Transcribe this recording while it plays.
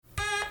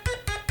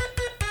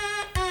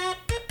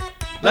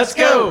Let's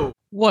go.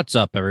 What's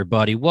up,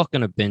 everybody?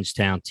 Welcome to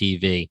Bingetown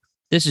TV.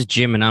 This is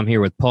Jim, and I'm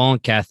here with Paul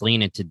and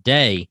Kathleen, and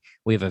today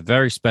we have a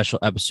very special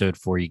episode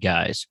for you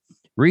guys.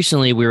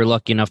 Recently, we were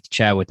lucky enough to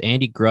chat with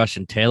Andy Grush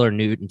and Taylor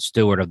Newton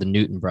Stewart of the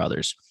Newton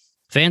Brothers.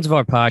 Fans of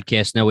our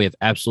podcast know we have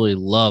absolutely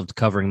loved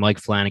covering Mike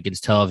Flanagan's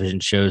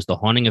television shows The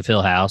Haunting of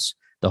Hill House,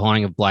 The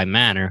Haunting of Bly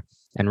Manor,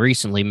 and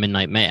recently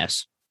Midnight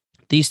Mass.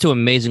 These two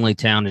amazingly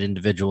talented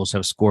individuals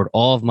have scored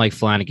all of Mike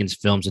Flanagan's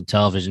films and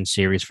television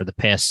series for the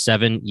past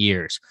 7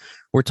 years.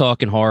 We're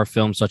talking horror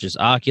films such as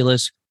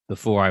Oculus,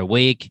 Before I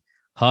Wake,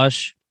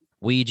 Hush,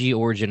 Ouija,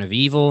 Origin of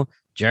Evil,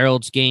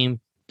 Gerald's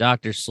Game,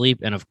 Dr. Sleep,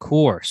 and of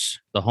course,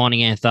 the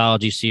Haunting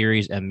Anthology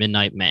series and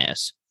Midnight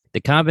Mass.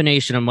 The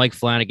combination of Mike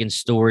Flanagan's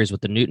stories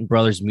with the Newton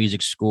Brothers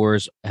music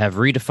scores have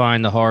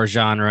redefined the horror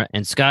genre,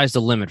 and sky's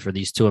the limit for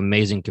these two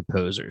amazing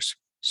composers.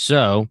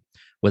 So,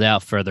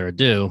 without further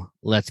ado,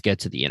 let's get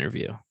to the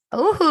interview.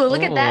 Oh,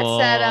 look at that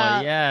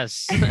setup.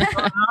 Yes. What's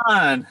going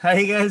on? How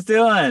you guys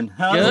doing?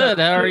 Good.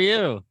 How are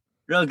you?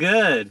 Real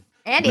good.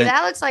 Andy,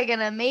 that looks like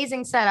an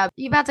amazing setup.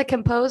 You about to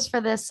compose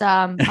for this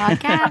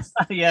podcast?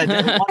 Yeah,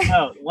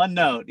 just one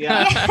note.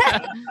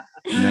 Yeah.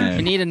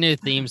 You need a new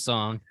theme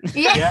song.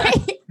 Yeah.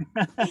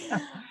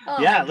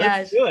 Oh yeah,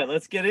 let's do it.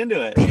 Let's get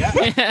into it.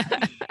 Yeah.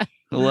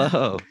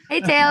 Hello.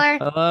 Hey, Taylor.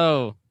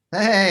 Hello.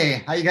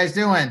 Hey, how you guys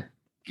doing?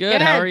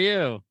 Good. How are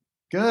you?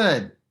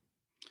 Good.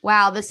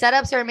 Wow, the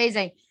setups are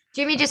amazing.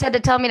 Jimmy just had to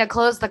tell me to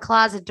close the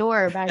closet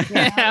door back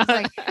here. I was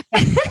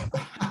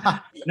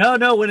like,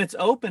 No, when it's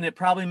open, it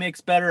probably makes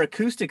better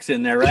acoustics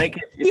in there, right?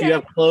 If you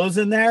have clothes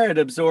in there, it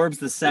absorbs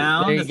the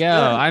sound. There you go. Good.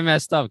 I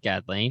messed up,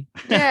 Kathleen.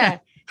 yeah.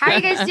 How are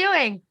you guys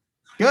doing?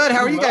 Good. How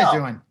are you guys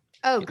doing?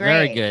 Oh, great.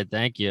 Very good.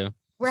 Thank you.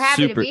 We're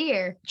happy Super. to be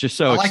here. Just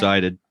so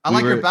excited. I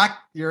like your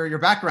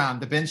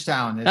background, the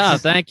Bingetown. It's Oh,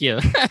 just- thank you.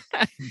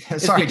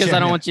 It's Sorry, because Jim. I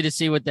don't want you to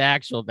see what the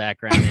actual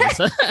background is.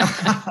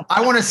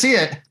 I want to see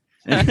it.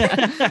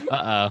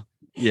 Uh-oh.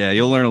 Yeah,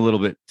 you'll learn a little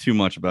bit too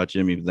much about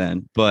Jimmy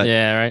then. But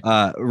Yeah,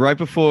 right. right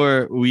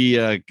before we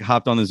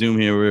hopped on the Zoom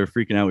here, we were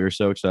freaking out. We were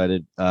so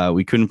excited.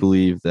 We couldn't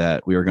believe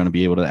that we were going to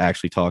be able to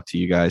actually talk to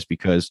you guys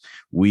because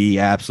we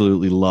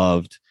absolutely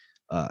loved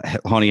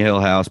Haunting Hill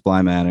House,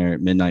 Bly Manor,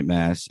 Midnight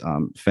Mass.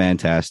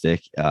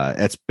 Fantastic.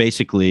 It's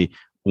basically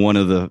one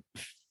of the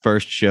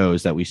first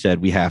shows that we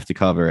said we have to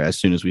cover as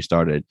soon as we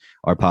started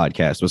our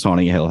podcast was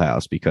Haunting Hill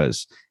House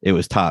because it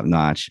was top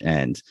notch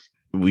and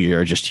we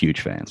are just huge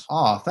fans.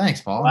 Oh,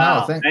 thanks, Paul. Wow,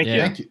 No, thank you.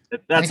 you.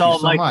 That's Thank all you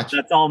so Mike. much.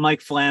 That's all Mike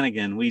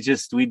Flanagan. We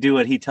do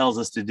what he tells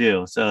us to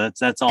do. So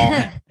that's all.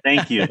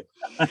 Thank you.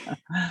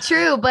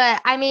 True,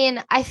 but I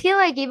mean, I feel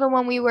like even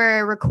when we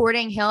were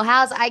recording Hill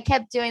House, I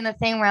kept doing the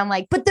thing where I'm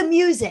like, put the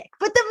music.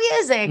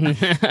 Because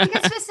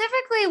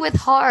specifically with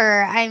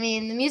horror, I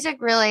mean, the music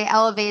really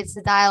elevates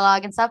the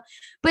dialogue and stuff,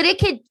 but it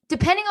could,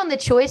 depending on the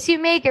choice you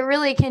make, it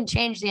really can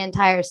change the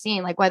entire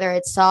scene, like whether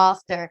it's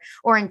soft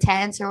or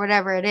intense or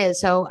whatever it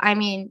is. So, I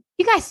mean,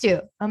 you guys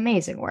do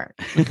amazing work.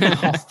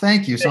 Oh,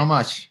 thank you so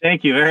much.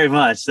 Thank you very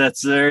much.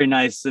 That's very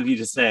nice of you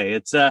to say.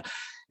 It's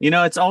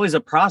it's always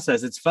a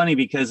process. It's funny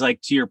because,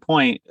 like, to your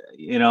point,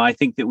 I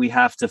think that we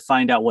have to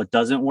find out what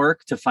doesn't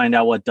work to find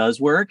out what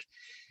does work.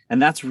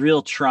 And that's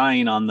real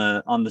trying on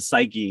the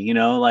psyche,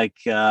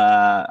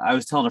 I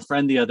was telling a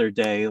friend the other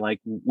day, like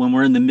when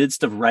we're in the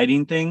midst of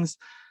writing things,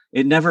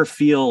 it never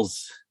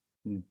feels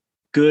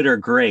good or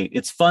great.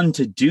 It's fun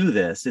to do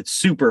this. It's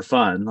super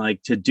fun,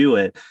 like to do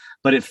it.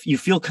 But if you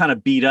feel kind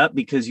of beat up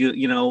because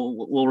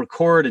we'll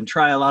record and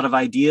try a lot of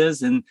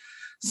ideas and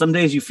some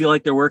days you feel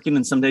like they're working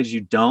and some days you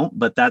don't,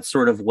 but that's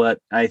sort of what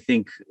I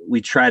think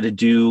we try to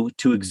do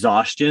to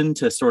exhaustion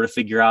to sort of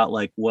figure out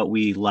like what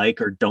we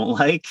like or don't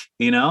like,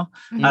 I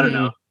don't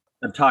know.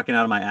 I'm talking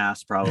out of my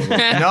ass probably.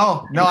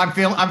 No, I'm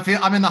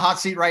in the hot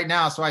seat right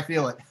now, so I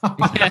feel it.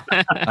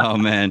 Oh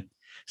man.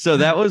 So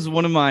that was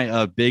one of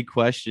my big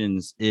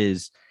questions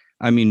is,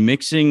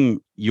 mixing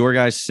your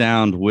guys'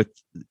 sound with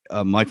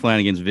Mike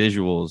Flanagan's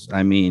visuals.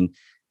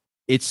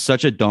 It's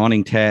such a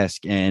daunting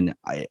task and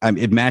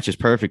it matches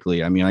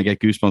perfectly. I get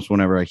goosebumps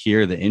whenever I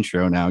hear the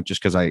intro now,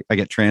 just because I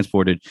get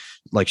transported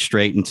like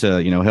straight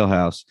into, Hill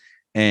House.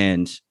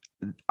 And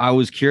I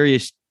was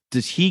curious,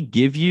 does he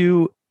give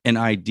you an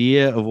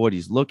idea of what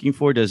he's looking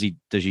for? Does he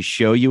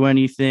show you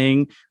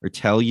anything or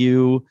tell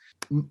you?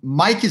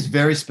 Mike is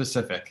very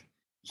specific.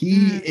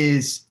 He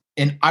is,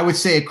 and I would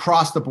say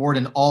across the board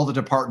in all the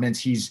departments,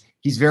 he's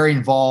very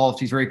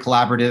involved. He's very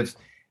collaborative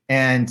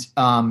and,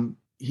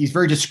 he's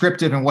very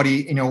descriptive in what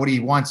he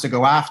wants to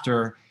go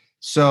after.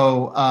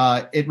 So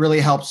it really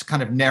helps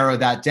kind of narrow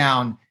that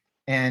down.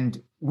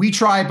 And we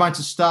try a bunch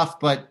of stuff,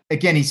 but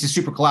again, he's a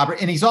super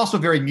collaborative and he's also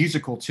very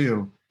musical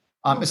too.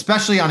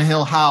 Especially on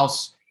Hill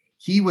House.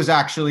 We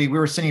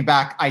were sending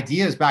back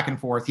ideas back and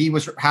forth. He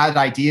had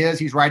ideas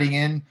he's writing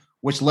in,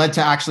 which led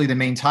to actually the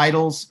main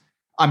titles.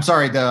 I'm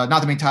sorry,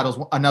 not the main titles.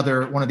 One of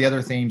the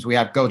other themes we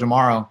have, Go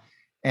Tomorrow.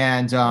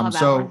 And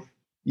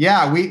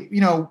yeah,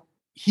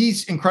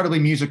 he's incredibly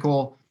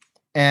musical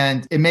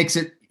and it makes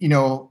it,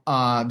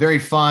 very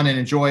fun and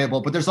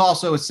enjoyable. But there's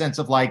also a sense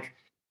of like,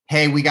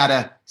 hey, we got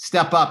to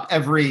step up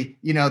every,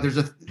 there's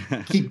a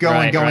keep going,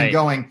 Right, going, right.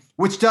 going,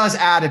 which does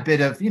add a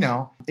bit of,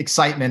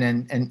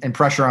 excitement and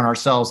pressure on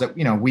ourselves that,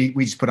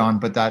 we just put on,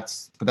 but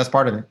that's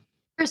part of it.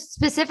 For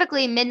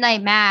specifically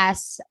Midnight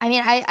Mass, I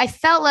mean, I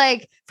felt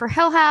like for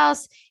Hill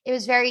House, it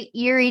was very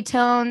eerie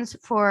tones.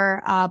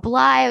 For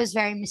Bly, it was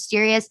very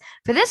mysterious.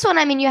 For this one,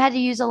 I mean, you had to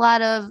use a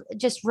lot of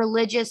just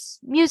religious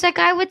music,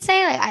 I would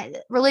say, like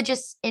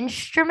religious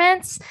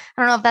instruments.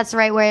 I don't know if that's the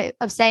right way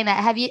of saying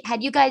that.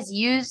 Had you guys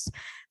used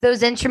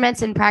those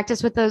instruments in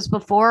practice with those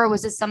before, or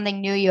was this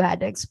something new you had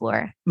to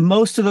explore?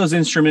 Most of those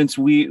instruments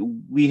we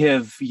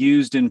have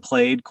used and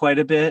played quite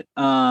a bit.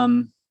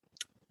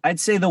 I'd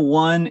say the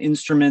one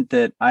instrument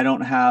that I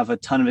don't have a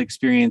ton of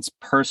experience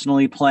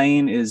personally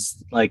playing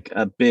is like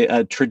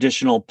a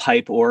traditional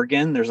pipe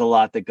organ. There's a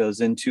lot that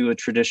goes into a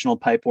traditional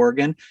pipe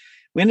organ.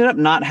 We ended up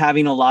not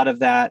having a lot of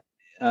that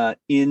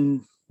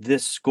in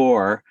this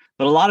score,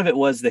 but a lot of it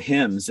was the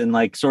hymns and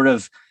like sort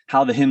of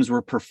how the hymns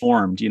were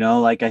performed.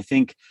 Like I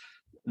think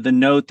the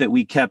note that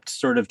we kept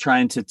sort of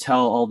trying to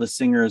tell all the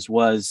singers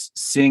was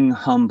sing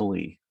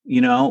humbly,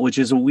 which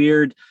is a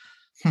weird.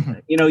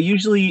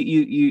 Usually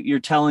you're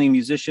telling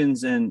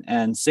musicians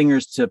and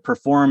singers to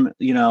perform,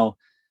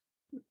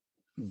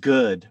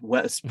 good,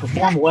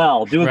 perform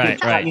well, do a Right,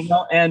 good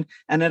job, and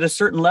at a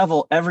certain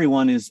level,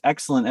 everyone is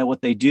excellent at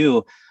what they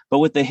do. But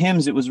with the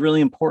hymns, it was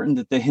really important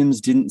that the hymns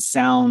didn't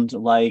sound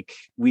like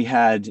we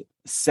had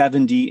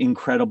 70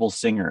 incredible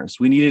singers.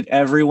 We needed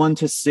everyone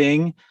to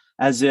sing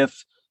as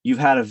if you've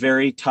had a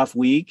very tough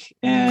week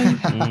and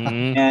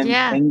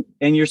Mhm.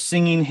 and you're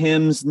singing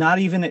hymns not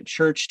even at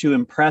church to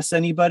impress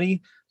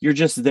anybody. You're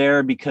just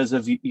there because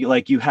of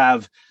you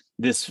have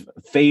this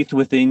faith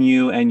within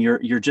you, and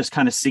you're just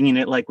kind of singing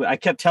it. Like I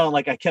kept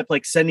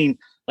sending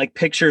like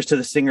pictures to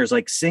the singers,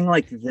 like sing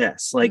like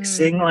this, like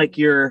sing like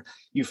you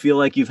feel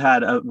like you've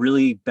had a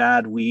really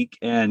bad week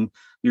and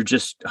you're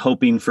just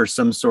hoping for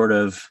some sort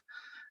of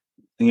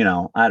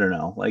I don't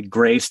know, like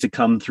grace to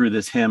come through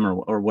this hymn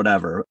or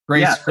whatever.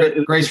 Grace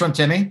from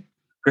Timmy.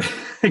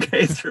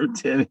 Grace from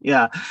Timmy.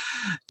 Yeah.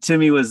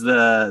 Timmy was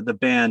the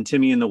band,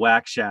 Timmy and the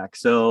Whack Shack.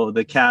 So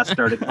the cast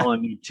started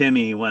calling me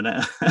Timmy when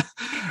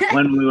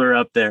we were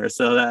up there.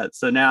 So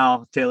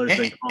now Taylor's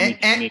been calling me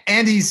Timmy.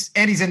 Andy's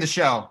in the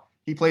show.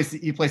 He plays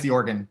the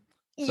organ.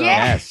 So.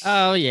 Yes.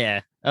 Oh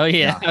yeah.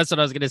 That's what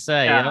I was gonna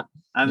say. Yeah. Yep.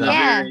 I'm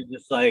very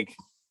just like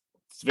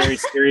very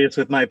serious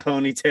with my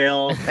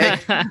ponytail,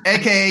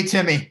 aka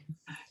Timmy.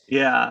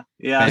 Yeah.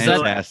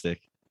 Fantastic.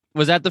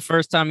 Was that the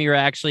first time you were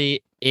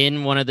actually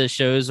in one of the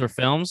shows or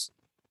films?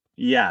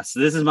 Yes,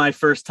 this is my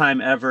first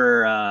time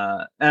ever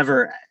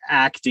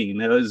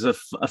acting. It was a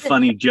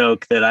funny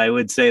joke that I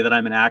would say that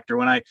I'm an actor.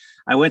 When I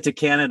went to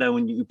Canada,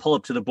 when you pull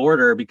up to the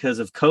border because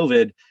of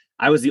COVID,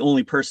 I was the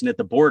only person at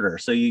the border.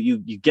 So you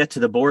get to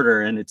the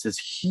border and it's this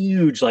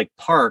huge like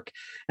park,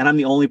 and I'm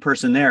the only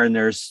person there. And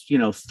there's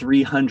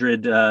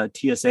 300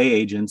 TSA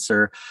agents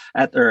is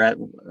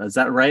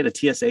that right? A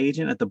TSA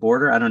agent at the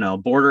border? I don't know,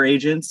 border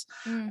agents.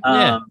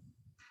 Yeah.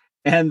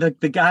 And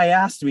the guy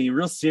asked me,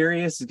 real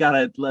serious, he's got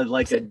a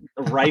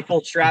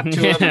rifle strapped to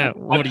him. Yeah,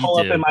 I pull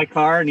up in my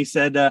car and he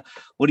said,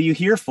 "What are you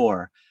here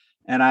for?"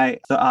 And I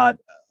thought,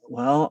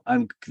 well,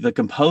 I'm the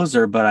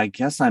composer, but I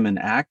guess I'm an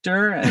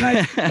actor. And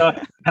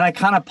I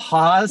kind of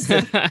paused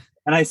and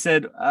I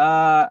said,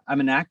 I'm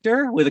an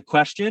actor with a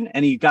question.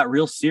 And he got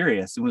real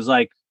serious and was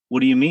like,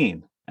 "What do you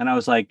mean?" And I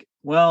was like,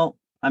 "Well,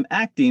 I'm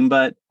acting,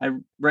 but I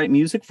write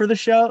music for the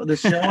show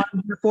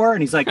I'm here for."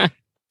 And he's like,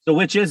 "So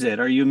which is it?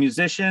 Are you a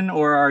musician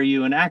or are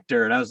you an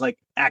actor?" And I was like,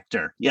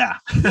 "Actor." Yeah.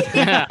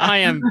 I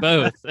am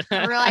both.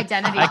 Real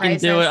identity I can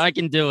crisis. do it. I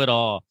can do it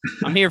all.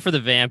 I'm here for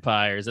the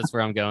vampires. That's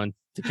where I'm going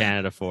to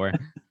Canada for.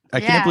 I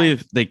can't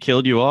believe they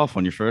killed you off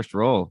on your first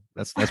role.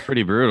 That's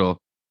pretty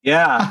brutal.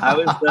 Yeah, I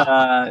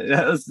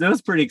was. That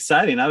was pretty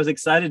exciting. I was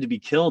excited to be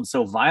killed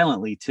so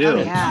violently too.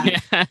 Oh,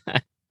 yeah.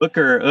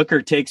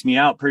 Hooker takes me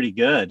out pretty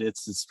good.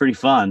 It's pretty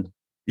fun.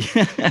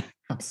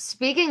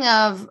 Speaking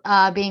of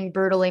being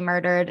brutally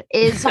murdered,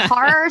 is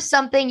horror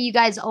something you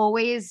guys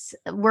always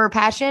were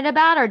passionate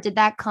about, or did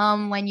that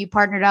come when you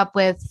partnered up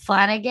with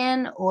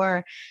Flanagan,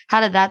 or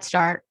how did that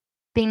start?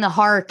 Being the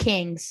horror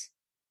kings.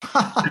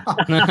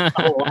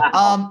 Oh,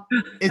 wow.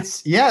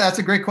 That's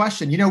a great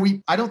question.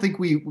 I don't think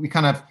we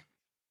kind of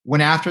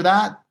went after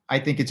that. I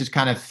think it just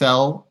kind of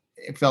fell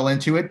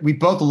into it. We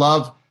both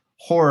love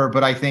horror,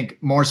 but I think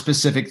more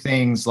specific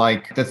things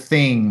like The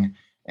Thing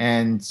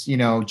and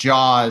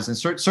Jaws and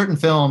certain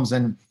films,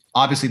 and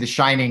obviously The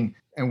Shining.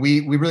 And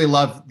we really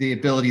love the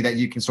ability that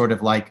you can sort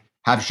of like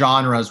have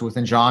genres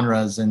within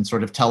genres and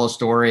sort of tell a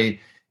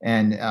story.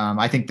 And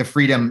I think the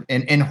freedom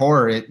in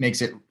horror, it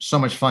makes it so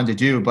much fun to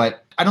do.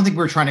 But I don't think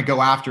we were trying to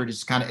go after it.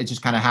 It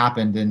just kind of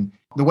happened. And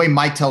the way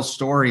Mike tells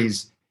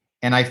stories,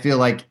 and I feel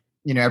like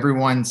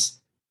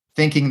everyone's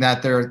thinking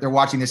that they're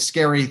watching this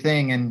scary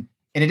thing, and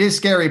it is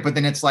scary, but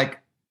then it's like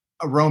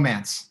a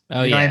romance.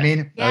 Oh, you know what I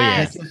mean?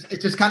 Yeah.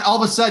 It's just kind of all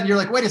of a sudden you're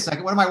like, wait a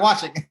second, what am I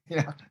watching?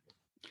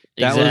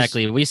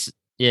 Exactly. I was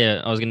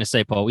going to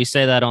say, Paul, we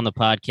say that on the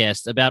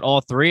podcast about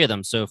all three of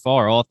them so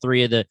far. All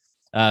three of the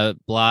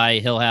Bly,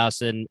 Hill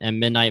House, and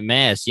Midnight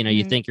Mass. You know,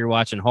 you Mhm. think you're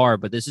watching horror,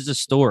 but this is a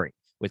story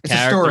with It's a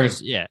story.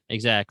 characters. Yeah,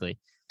 exactly.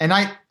 And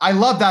I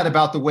love that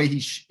about the way he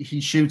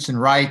shoots and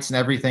writes and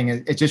everything.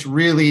 It just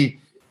really,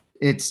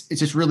 it's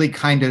just really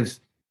kind of,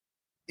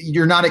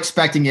 you're not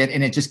expecting it,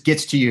 and it just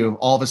gets to you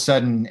all of a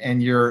sudden,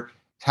 and you're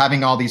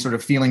having all these sort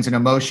of feelings and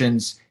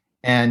emotions.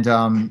 And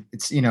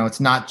it's, you know, it's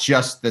not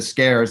just the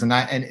scares, and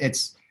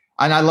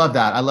I love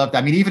that. I love that.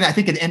 I mean, even I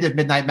think at the end of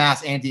Midnight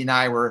Mass, Andy and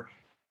I were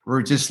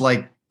just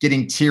like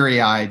getting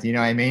teary eyed. You know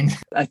what I mean?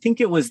 I think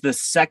it was the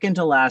second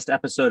to last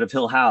episode of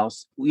Hill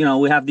House. You know,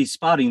 we have these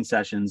spotting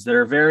sessions that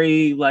are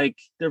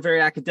they're very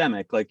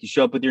academic. Like you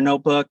show up with your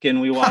notebook and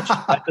we watch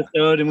an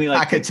episode and we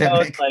like,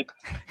 Academic.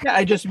 Yeah,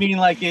 I just mean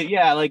like it.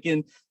 Yeah. Like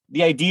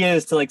the idea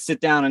is to like sit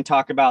down and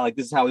talk about like,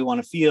 this is how we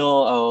want to feel.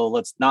 Oh,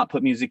 let's not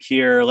put music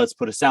here. Let's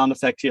put a sound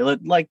effect here.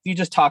 Like you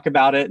just talk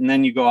about it and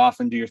then you go off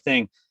and do your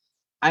thing.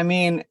 I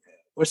mean,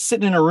 we're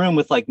sitting in a room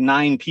with like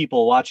 9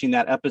 people watching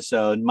that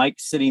episode.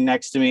 Mike's sitting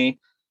next to me.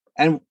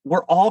 And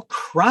we're all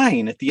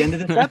crying at the end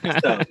of this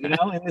episode, you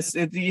know,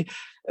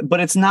 but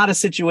it's not a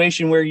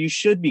situation where you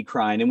should be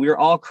crying. And we were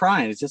all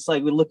crying. It's just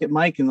like, we look at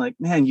Mike and like,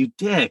 man, you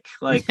dick.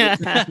 Like, it's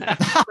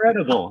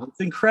incredible. It's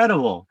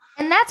incredible.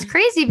 And that's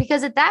crazy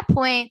because at that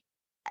point,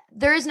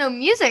 there is no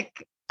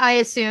music, I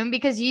assume,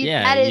 because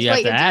that is you what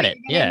have you're to add doing. it.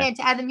 You're gonna need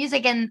to add the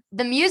music, and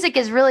the music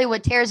is really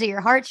what tears at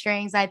your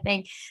heartstrings, I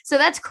think. So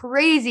that's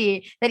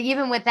crazy that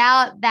even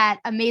without that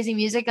amazing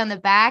music on the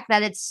back,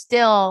 that it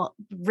still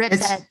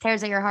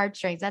tears at your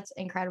heartstrings. That's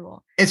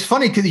incredible. It's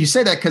funny because you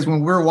say that, because when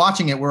we're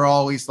watching it, we're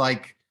always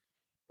like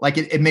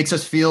it makes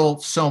us feel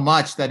so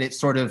much that it's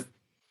sort of,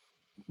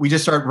 we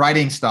just start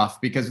writing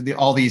stuff because of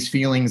all these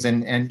feelings,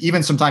 and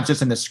even sometimes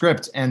just in the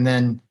script, and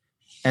then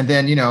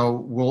you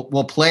know,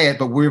 we'll play it,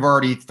 but we've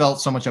already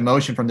felt so much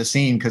emotion from the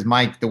scene because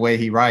Mike, the way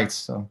he writes.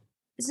 So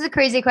this is a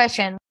crazy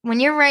question. When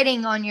you're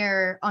writing on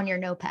your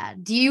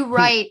notepad, do you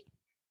write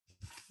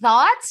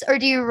thoughts, or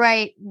do you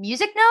write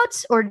music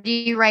notes, or do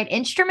you write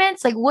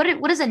instruments? Like what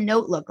does a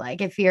note look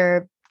like? If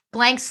you're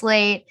blank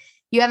slate,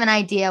 you have an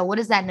idea, what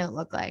does that note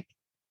look like?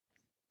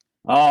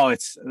 Oh,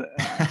 it's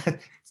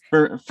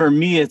for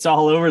me, it's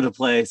all over the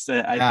place.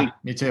 I think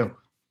me too.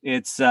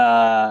 It's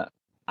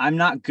I'm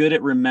not good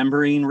at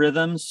remembering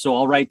rhythms, so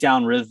I'll write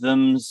down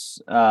rhythms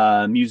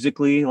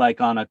musically,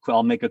 like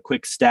I'll make a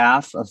quick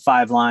staff of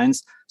 5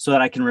 lines so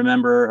that I can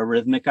remember a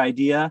rhythmic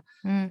idea.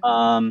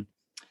 And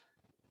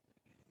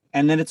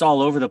then it's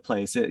all over the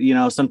place. You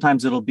know,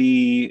 sometimes it'll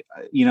be,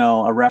 you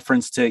know, a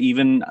reference to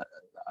even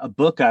a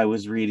book I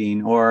was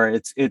reading, or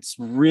it's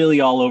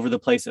really all over the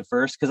place at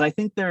first. Cause I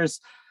think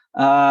there's,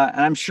 and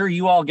I'm sure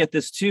you all get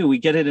this too. We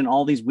get it in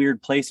all these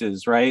weird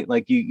places, right?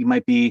 Like you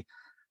might be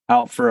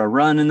out for a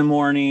run in the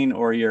morning,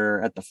 or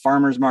you're at the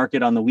farmer's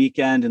market on the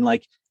weekend, and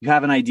like you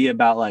have an idea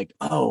about like,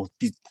 oh,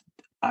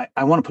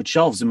 I want to put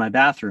shelves in my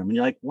bathroom, and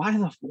you're like, why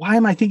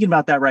am I thinking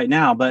about that right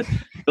now? But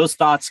those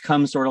thoughts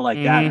come sort of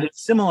like that. And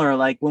it's similar,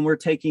 like when we're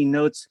taking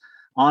notes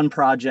on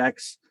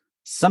projects,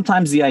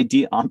 sometimes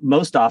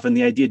most often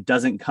the idea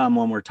doesn't come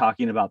when we're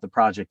talking about the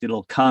project.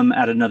 It'll come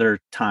at another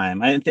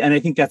time. And I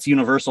think that's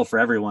universal for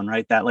everyone,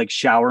 right? That like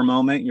shower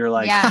moment, you're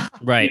like, yeah.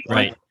 Right.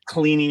 Like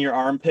cleaning your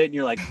armpit, and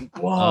you're like,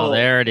 whoa. Oh,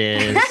 there it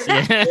is.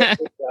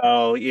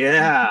 Oh,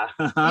 yeah.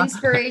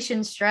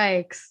 Inspiration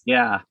strikes.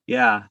 Yeah.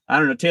 I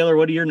don't know. Taylor,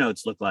 what do your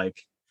notes look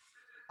like?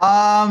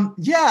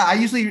 Yeah, I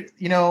usually,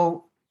 you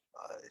know,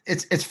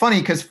 it's funny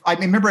because I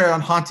remember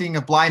on Haunting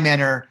of Bly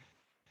Manor,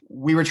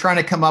 we were trying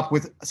to come up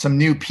with some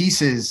new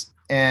pieces,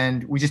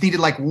 and we just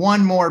needed like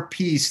one more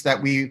piece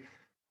that we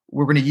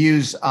were going to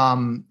use.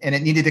 And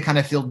it needed to kind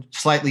of feel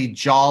slightly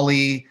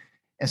jolly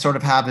and sort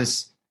of have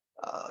this,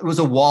 it was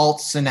a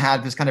waltz and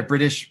had this kind of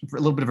British, a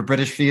little bit of a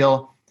British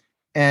feel.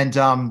 And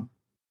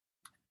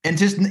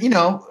just, you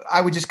know,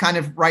 I would just kind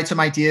of write some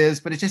ideas,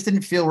 but it just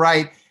didn't feel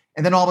right.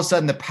 And then all of a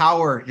sudden the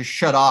power just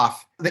shut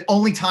off. The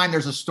only time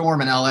there's a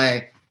storm in LA.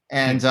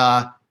 And,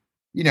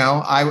 you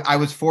know, I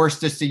was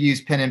forced just to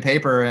use pen and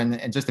paper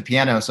and just the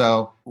piano.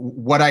 So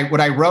what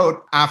I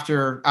wrote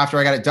after I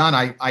got it done,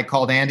 I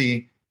called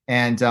Andy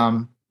and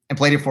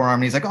played it for him.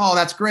 And he's like, oh,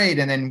 that's great.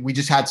 And then we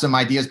just had some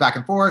ideas back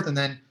and forth and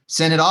then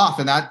sent it off.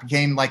 And that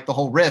became like the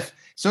whole riff.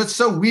 So it's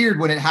so weird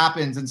when it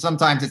happens. And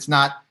sometimes it's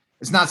not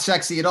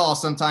sexy at all.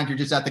 Sometimes you're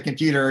just at the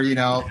computer, you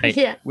know,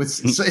 Yeah.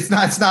 So it's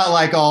not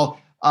like all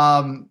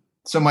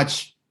so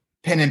much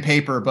pen and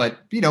paper, but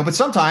you know, but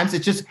sometimes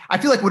it's just, I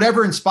feel like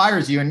whatever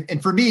inspires you.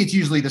 And for me, it's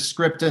usually the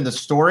script and the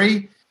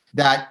story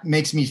that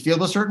makes me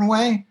feel a certain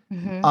way.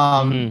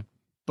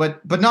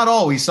 But not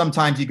always.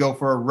 Sometimes you go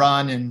for a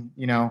run and,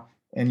 you know,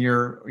 and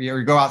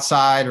you go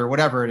outside or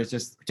whatever. And it's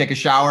just take a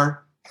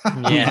shower.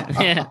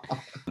 Yeah.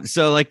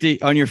 So like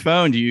on your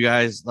phone, do you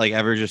guys like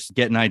ever just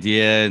get an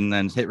idea and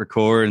then hit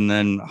record and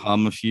then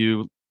hum a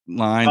few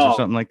lines or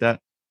something like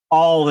that?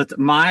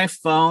 My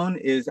phone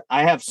is,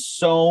 I have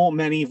so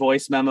many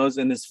voice memos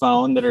in this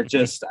phone that are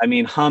just, I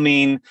mean,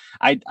 humming.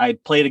 I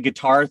played a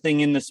guitar thing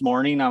in this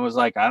morning. I was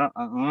like, I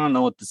don't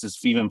know what this is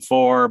even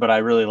for, but I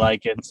really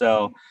like it.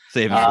 So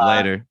save it for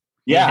later.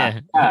 Yeah.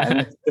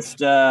 And it's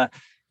just,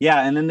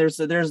 Yeah, and then there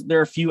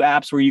are a few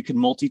apps where you can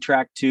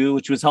multi-track too,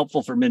 which was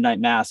helpful for Midnight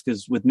Mass,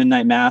 because with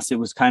Midnight Mass it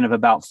was kind of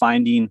about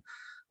finding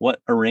what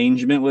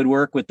arrangement would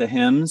work with the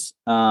hymns.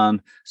 So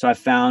I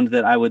found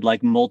that I would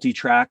like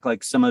multi-track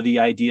like some of the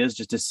ideas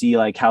just to see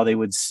like how they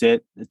would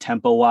sit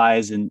tempo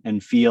wise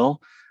and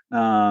feel.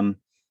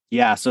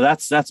 Yeah, so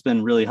that's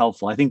been really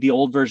helpful. I think the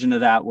old version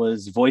of that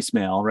was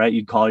voicemail, right?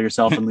 You'd call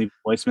yourself and leave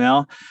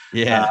voicemail.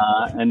 Yeah.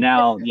 And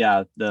now,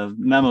 yeah, the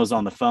memos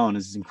on the phone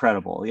is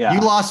incredible. Yeah. You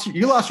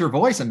lost your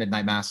voice in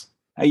Midnight Mass.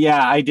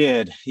 Yeah, I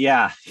did.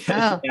 Yeah.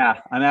 Oh.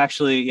 Yeah.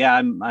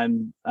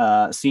 I'm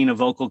seeing a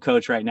vocal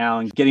coach right now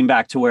and getting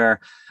back to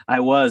where I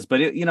was, but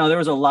there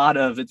was a lot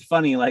of, it's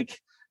funny, like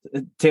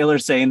Taylor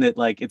saying that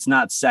like, it's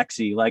not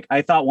sexy. Like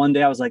I thought one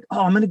day I was like, oh,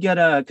 I'm going to get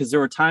cause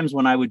there were times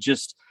when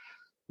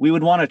we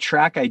would want to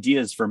track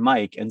ideas for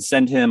Mike and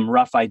send him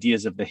rough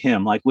ideas of the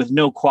hymn, like with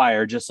no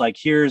choir, just like,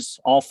 here's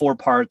all 4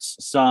 parts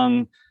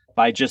sung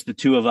by just the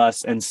 2 of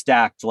us and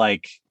stacked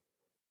like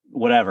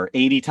whatever,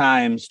 80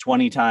 times,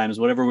 20 times,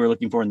 whatever we were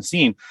looking for in the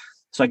scene.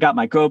 So I got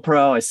my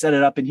GoPro, I set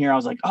it up in here. I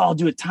was like, oh, I'll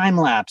do a time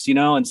lapse,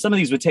 and some of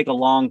these would take a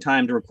long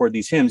time to record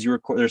these hymns.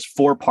 There's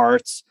 4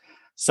 parts,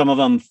 some of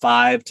them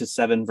 5 to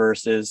 7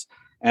 verses.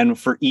 And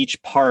for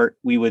each part,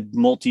 we would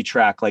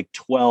multi-track like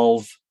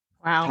 12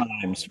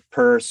 times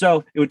per.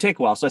 So it would take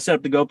a while. So I set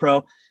up the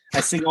GoPro,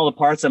 I sing all the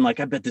parts. I'm like,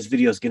 I bet this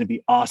video is going to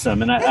be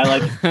awesome. And I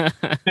like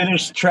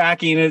finished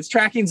tracking. And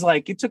tracking's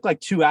like, it took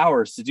like 2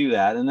 hours to do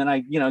that. And then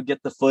I,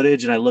 get the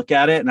footage and I look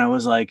at it and I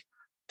was like,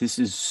 this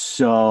is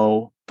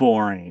so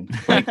boring.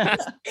 Like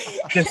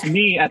just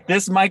me at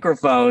this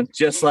microphone,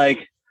 just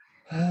like,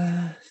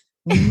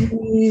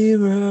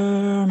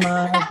 Nearer,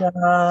 my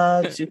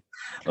God,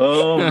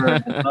 over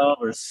and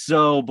over.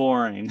 So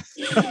boring.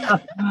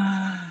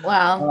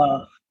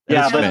 Wow.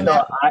 Yeah, but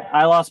no,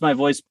 I lost my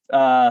voice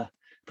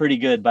pretty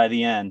good by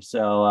the end.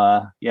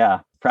 So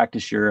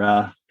practice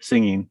your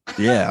singing.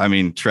 Yeah, I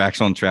mean tracks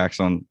on tracks.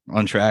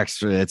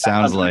 It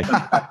sounds like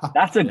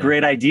that's a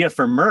great idea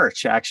for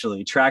merch.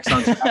 Actually, tracks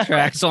on tracks.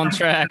 Tracks on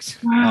tracks.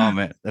 Oh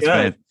man, that's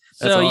good.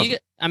 So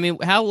awesome.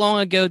 how long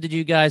ago did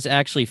you guys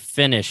actually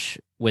finish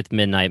with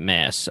Midnight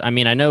Mass? I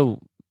mean, I know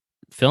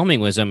filming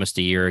was almost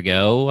a year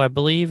ago, I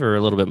believe, or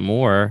a little bit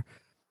more.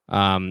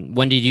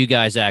 When did you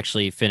guys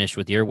actually finish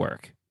with your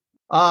work?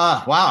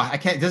 Wow.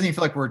 It doesn't even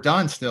feel like we're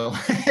done still.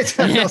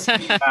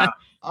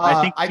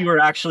 I think we were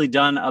actually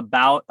done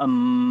about a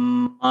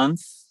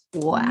month,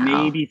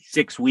 maybe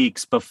 6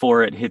 weeks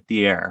before it hit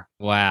the air.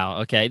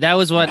 Wow. Okay. That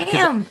was what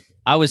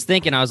I was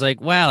thinking. I was like,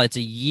 wow, it's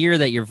a year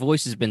that your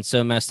voice has been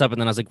so messed up.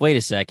 And then I was like, wait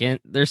a second,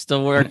 they're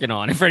still working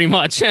on it pretty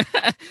much. Yeah.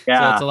 So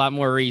it's a lot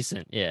more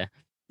recent. Yeah.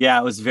 Yeah.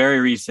 It was very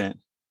recent.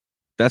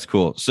 That's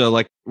cool. So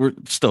like we're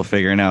still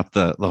figuring out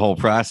the whole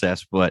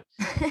process, but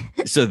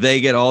so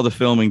they get all the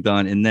filming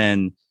done and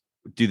then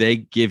do they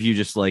give you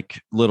just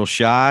like little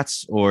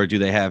shots or do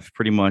they have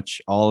pretty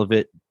much all of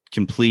it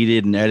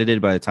completed and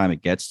edited by the time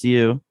it gets to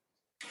you?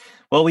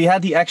 Well, we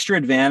had the extra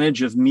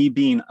advantage of me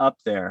being up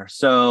there.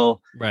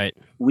 So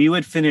we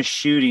would finish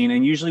shooting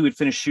and usually we'd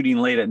finish shooting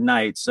late at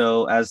night.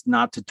 So as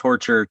not to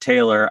torture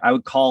Taylor, I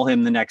would call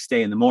him the next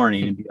day in the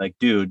morning and be like,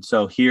 dude,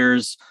 so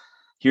here's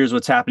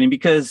what's happening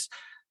because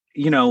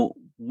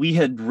we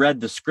had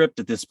read the script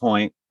at this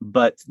point,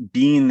 but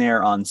being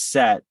there on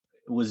set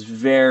was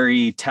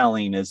very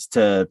telling as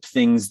to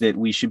things that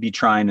we should be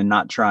trying and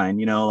not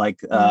trying,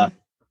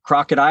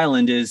 Crockett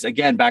Island is,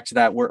 again, back to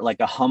that word, like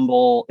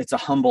it's a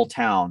humble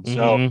town.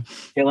 So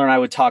Taylor and I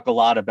would talk a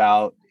lot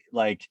about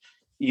like,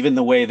 even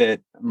the way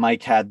that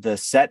Mike had the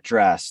set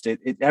dressed,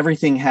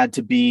 everything had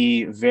to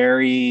be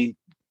very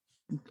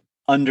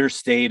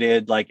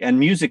understated, like, and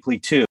musically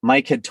too.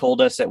 Mike had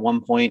told us at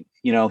one point,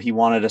 he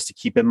wanted us to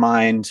keep in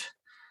mind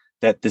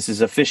that this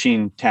is a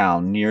fishing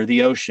town near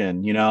the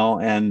ocean,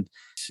 and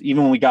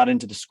even when we got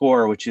into the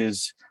score, which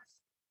is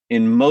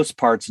in most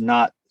parts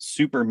not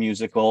super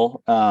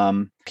musical,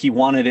 he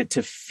wanted it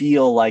to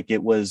feel like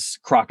it was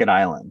Crockett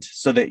Island,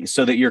 so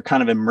that you're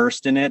kind of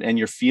immersed in it and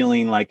you're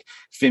feeling like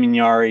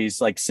Fimignari's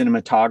like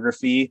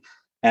cinematography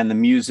and the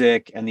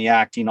music and the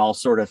acting all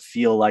sort of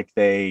feel like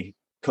they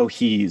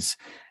cohese.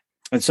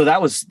 And so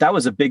that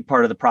was a big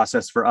part of the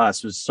process for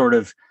us, was sort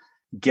of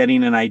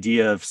getting an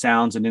idea of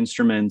sounds and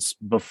instruments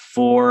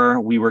before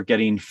we were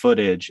getting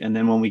footage. And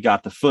then when we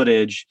got the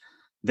footage,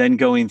 then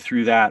going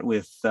through that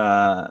with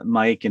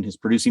Mike and his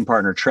producing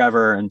partner,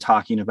 Trevor, and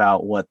talking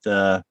about what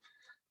the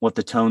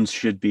tones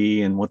should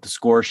be and what the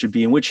score should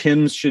be and which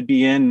hymns should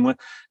be in.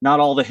 Not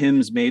all the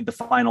hymns made the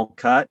final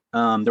cut.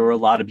 There were a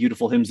lot of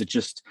beautiful hymns that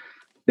just,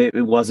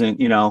 it wasn't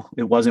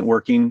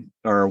working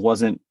or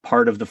wasn't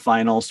part of the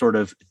final sort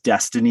of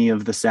destiny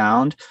of the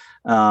sound.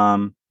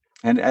 And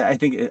I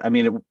think,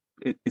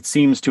 it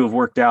seems to have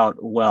worked out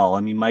well. I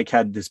mean, Mike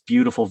had this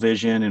beautiful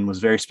vision and was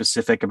very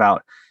specific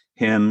about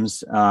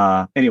hymns.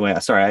 Anyway,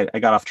 sorry, I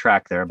got off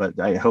track there, but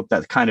I hope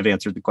that kind of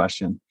answered the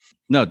question.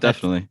 No,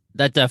 definitely.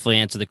 That definitely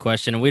answered the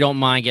question, and we don't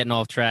mind getting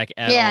off track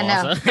at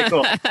all. No. Okay,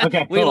 cool.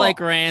 Okay, We cool. like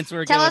rants.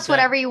 We're Tell good us with that.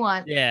 whatever you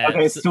want. Yeah.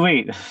 Okay,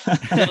 sweet.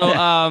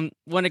 So,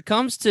 when it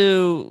comes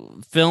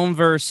to film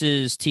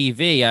versus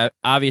TV,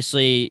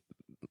 obviously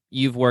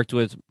you've worked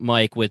with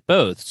Mike with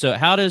both. So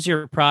how does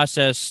your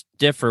process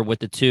differ with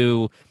the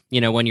two,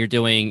 when you're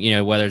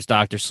doing, whether it's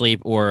Dr.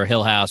 Sleep or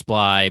Hill House,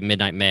 Bly,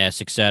 Midnight Mass,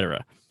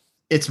 etc.?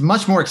 It's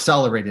much more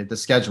accelerated, the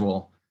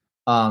schedule,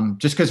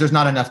 just because there's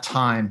not enough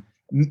time.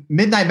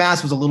 Midnight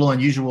Mass was a little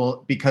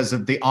unusual because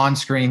of the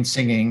on-screen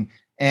singing,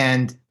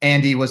 and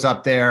Andy was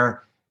up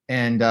there,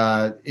 and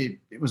it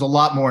was a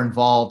lot more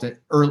involved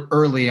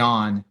early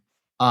on.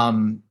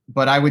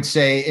 But I would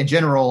say in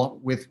general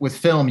with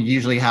film, you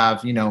usually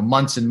have,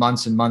 months and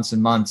months and months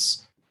and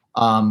months,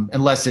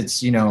 unless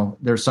it's,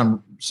 there's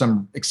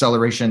some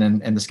acceleration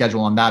and the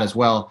schedule on that as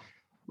well.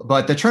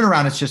 But the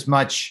turnaround is just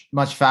much,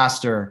 much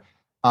faster.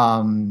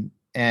 But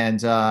at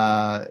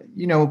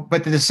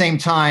the same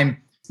time,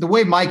 the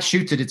way Mike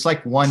shoots it, it's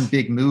like one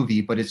big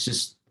movie, but it's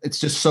just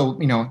so,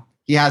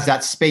 he has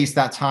that space,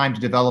 that time to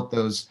develop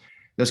those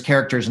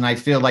characters. And I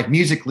feel like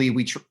musically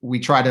we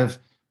try to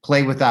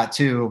play with that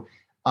too.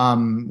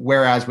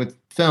 Whereas with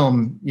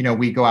film,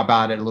 we go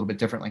about it a little bit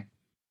differently.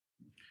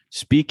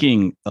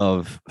 Speaking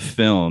of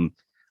film,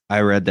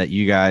 I read that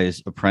you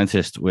guys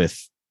apprenticed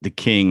with the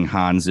king,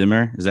 Hans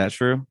Zimmer. Is that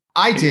true?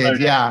 I did.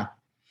 Yeah.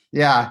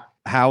 Yeah.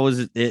 How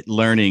was it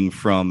learning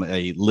from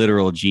a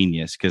literal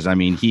genius? Because I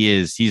mean,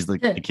 he's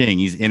the king.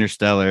 He's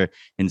Interstellar,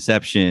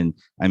 Inception.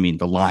 I mean,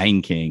 the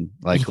Lion King.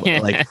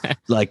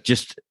 Like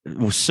just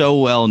so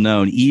well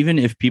known. Even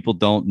if people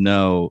don't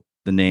know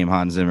the name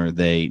Hans Zimmer,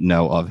 they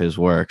know of his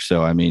work.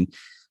 So I mean,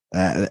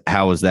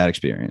 how was that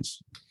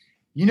experience?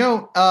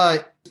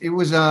 It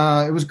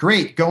was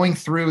great going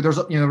through. There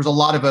was a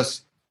lot of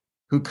us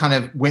who kind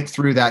of went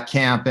through that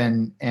camp,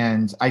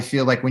 and I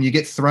feel like when you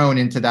get thrown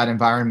into that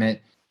environment,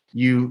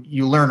 you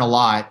learn a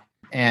lot.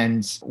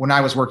 And when I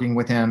was working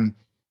with him,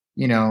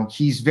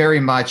 he's very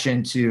much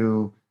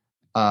into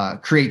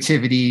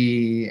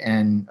creativity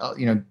and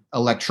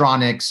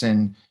electronics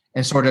and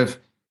sort of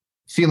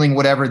feeling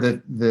whatever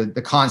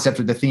the concept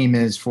or the theme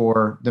is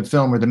for the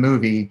film or the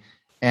movie.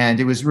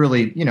 And it was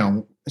really,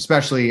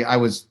 especially I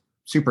was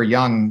super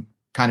young,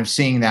 kind of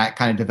seeing that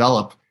kind of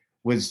develop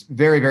was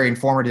very, very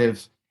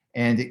informative.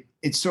 And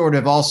it sort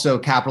of also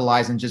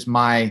capitalized on just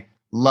my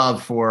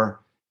love for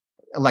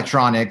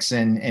electronics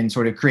and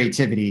sort of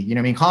creativity.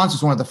 Hans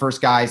was one of the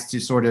first guys to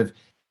sort of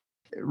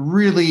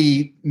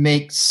really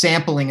make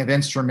sampling of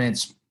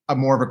instruments a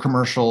more of a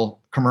commercial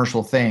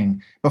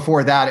thing.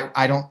 Before that,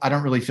 I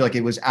don't really feel like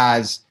it was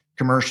as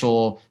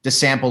commercial to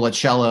sample a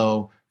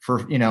cello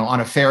for, on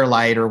a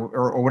Fairlight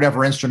or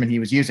whatever instrument he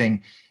was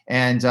using.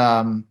 And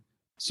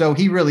so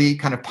he really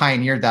kind of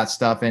pioneered that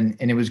stuff. And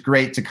it was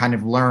great to kind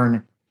of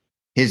learn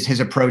his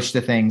approach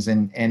to things.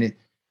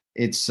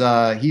 He's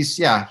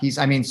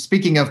I mean,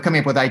 speaking of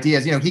coming up with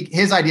ideas,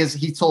 his ideas,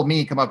 he told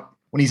me come up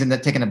when he's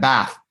taking a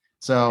bath.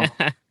 So,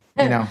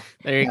 there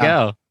you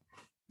go.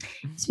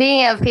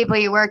 Speaking of people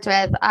you worked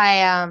with,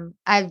 I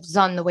was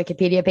on the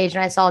Wikipedia page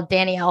and I saw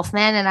Danny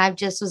Elfman, and I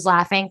just was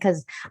laughing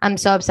because I'm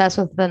so obsessed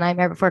with The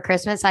Nightmare Before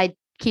Christmas. I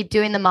keep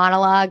doing the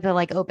monologue,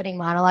 the opening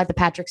monologue, the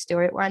Patrick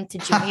Stewart one to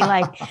Jimmy,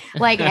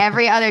 like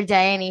every other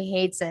day, and he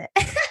hates it.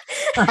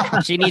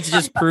 She needs to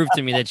just prove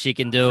to me that she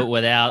can do it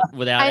without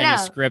any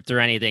script or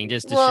anything,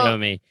 just to show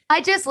me.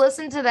 I just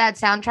listened to that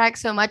soundtrack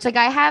so much.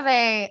 I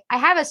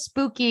have a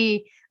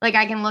spooky,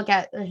 I can look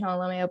at,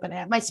 let me open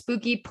it. My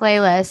spooky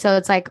playlist. So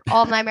it's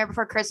all Nightmare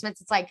Before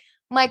Christmas. It's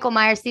Michael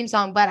Myers theme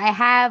song, but I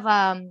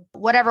have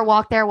whatever,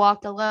 Walk There,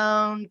 Walked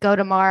Alone, Go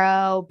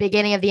Tomorrow,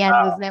 Beginning of the End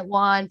Movement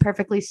 1,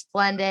 Perfectly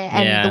Splendid,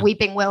 and The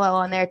Weeping Willow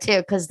on there too,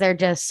 because they're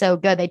just so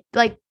good.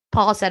 They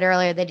Paul said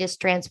earlier, they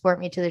just transport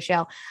me to the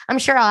show. I'm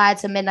sure I'll add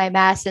some Midnight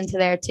Mass into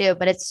there too,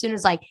 but as soon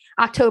as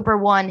October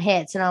 1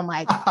 hits and I'm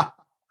like,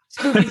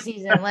 spooky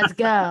season, let's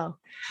go.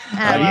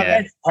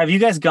 Have you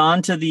guys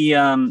gone to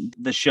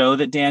the show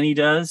that Danny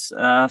does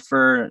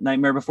for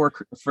Nightmare Before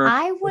for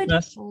I would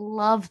Christmas?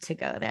 love to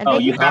go there. Oh,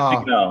 you have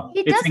to go.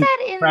 He does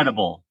that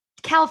incredible.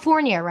 In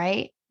California,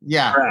 right?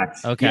 Yeah. Correct.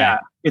 Okay. Yeah.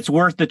 It's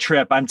worth the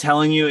trip. I'm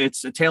telling you,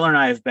 Taylor and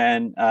I have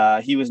been,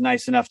 he was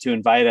nice enough to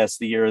invite us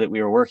the year that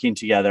we were working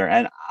together.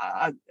 And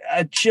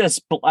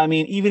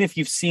even if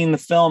you've seen the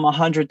film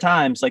 100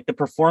 times, the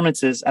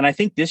performances, and I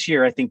think this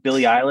year,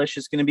 Billie Eilish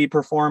is going to be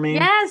performing.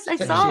 Yes, I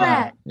saw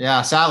that.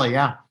 Yeah. Sally.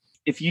 Yeah.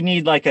 If you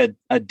need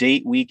a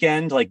date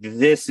weekend,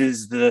 this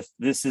is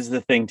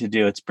the thing to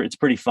do. It's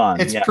pretty fun.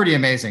 It's pretty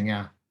amazing.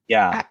 Yeah.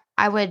 Yeah.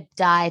 I would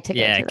die to go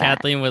Yeah, to that.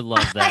 Kathleen would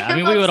love that. I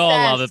mean, I'm we would all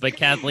love it, obsessed. but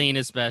Kathleen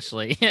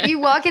especially. You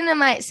walk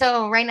into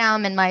so right now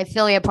I'm in my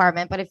Philly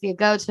apartment, but if you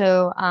go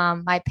to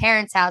my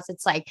parents' house,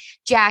 it's like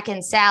Jack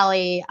and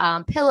Sally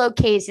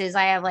pillowcases.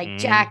 I have like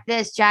Jack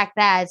this, Jack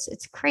that.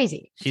 It's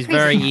crazy. She's crazy.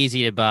 very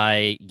easy to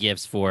buy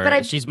gifts for.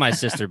 But She's my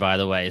sister, by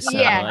the way. So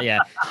Yeah. yeah,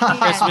 Yeah.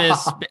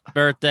 Christmas,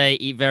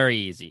 birthday, very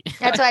easy.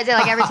 That's why I say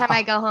like every time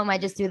I go home, I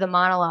just do the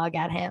monologue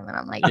at him, and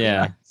I'm like,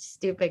 Yeah.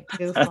 stupid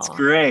goofball. That's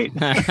great.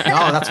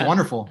 Oh, that's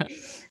wonderful.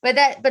 But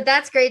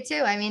that's great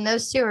too. I mean,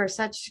 those two are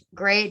such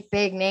great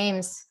big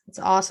names. It's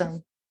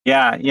awesome.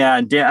 Yeah.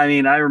 I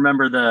mean, I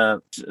remember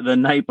the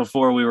night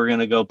before we were going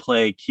to go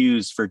play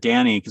cues for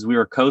Danny because we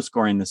were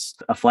co-scoring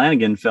a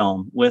Flanagan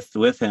film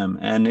with him,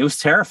 and it was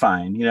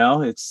terrifying. You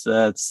know, it's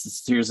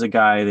here's a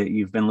guy that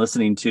you've been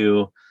listening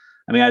to.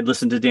 I mean, I'd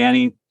listened to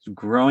Danny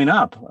growing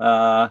up,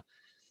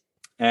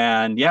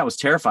 and yeah, it was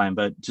terrifying,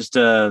 but just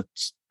a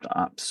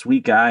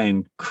sweet guy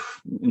and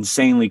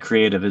insanely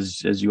creative,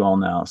 as you all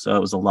know. So it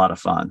was a lot of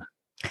fun.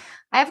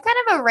 I have kind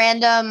of a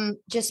random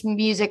just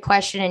music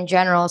question in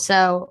general.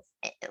 So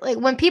like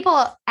when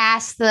people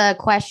ask the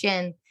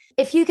question,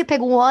 if you could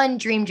pick one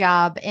dream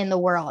job in the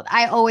world,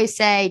 I always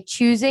say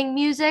choosing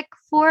music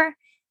for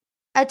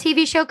a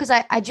TV show, because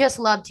I just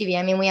love TV.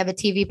 I mean, we have a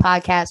TV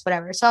podcast,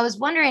 whatever. So I was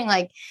wondering,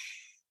 like,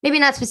 maybe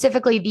not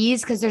specifically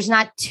these, because there's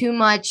not too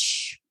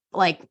much,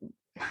 like,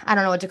 I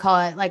don't know what to call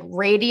it, like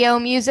radio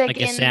music,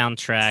 Like a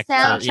soundtrack.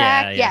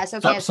 Soundtrack, yes,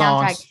 okay, a soundtrack.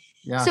 Songs.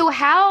 Yeah. So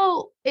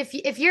how,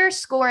 if you're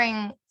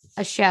scoring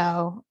a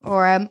show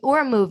or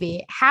a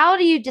movie, how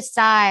do you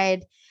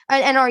decide?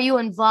 And are you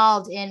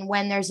involved in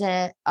when there's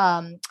an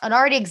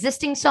already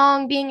existing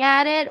song being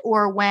added,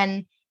 or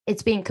when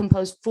it's being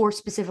composed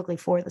specifically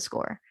for the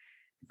score?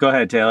 Go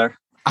ahead, Taylor.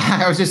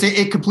 I was just saying,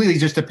 it completely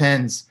just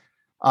depends.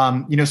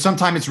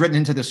 Sometimes it's written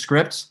into the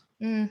script,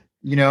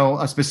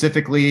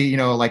 specifically,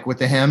 like with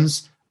the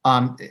hymns,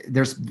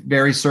 there's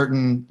very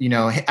certain,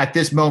 at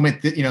this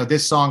moment,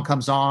 this song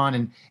comes on,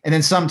 and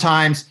then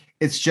sometimes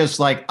it's just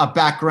like a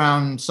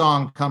background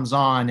song comes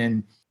on,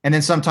 and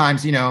then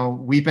sometimes,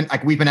 we've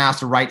been asked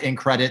to write in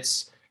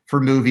credits for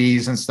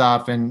movies and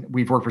stuff, and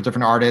we've worked with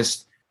different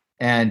artists,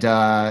 and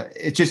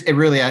it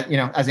really,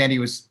 as Andy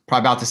was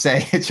probably about to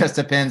say, it just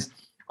depends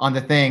on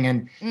the thing.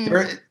 And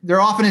there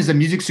often is a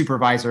music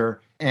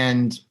supervisor,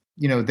 and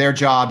their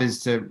job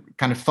is to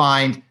kind of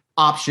find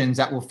options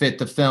that will fit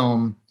the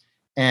film.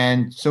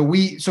 And so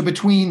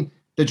between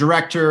the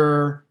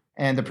director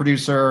and the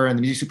producer and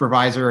the music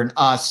supervisor and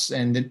us,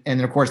 and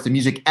then of course the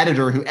music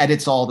editor who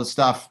edits all the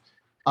stuff,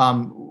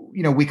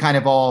 we kind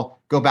of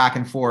all go back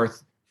and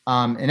forth.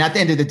 And at the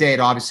end of the day,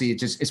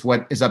 it's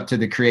what is up to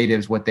the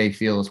creatives, what they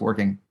feel is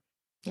working.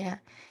 Yeah.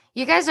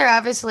 You guys are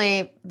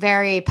obviously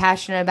very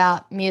passionate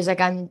about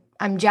music. I'm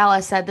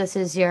jealous that this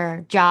is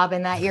your job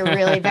and that you're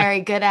really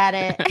very good at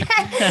it.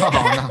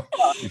 Oh,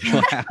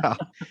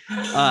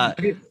 no.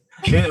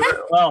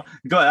 Well,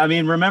 go. I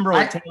mean, remember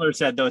what Taylor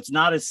said, though. It's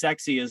not as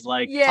sexy as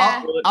like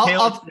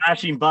Taylor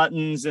smashing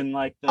buttons and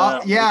like the.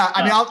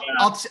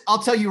 I'll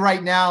tell you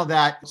right now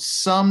that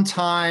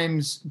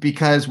sometimes,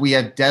 because we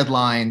have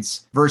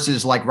deadlines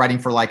versus like writing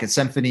for like a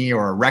symphony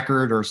or a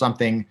record or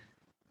something,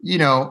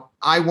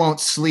 I won't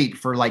sleep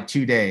for like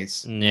 2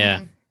 days.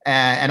 Yeah.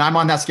 And I'm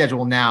on that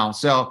schedule now.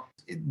 So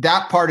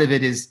that part of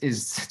it is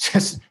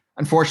just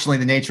unfortunately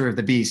the nature of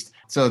the beast.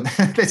 So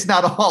it's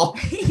not all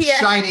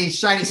shiny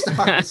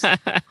stars.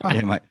 Yeah,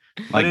 my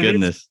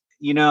goodness.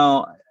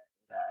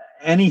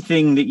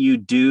 Anything that you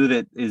do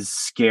that is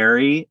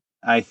scary,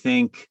 I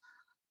think,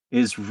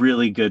 is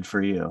really good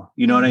for you.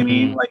 You know what I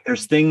mean? Like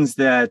there's things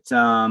that,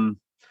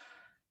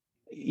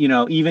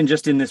 even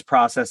just in this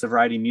process of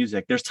writing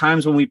music, there's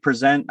times when we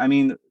present. I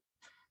mean,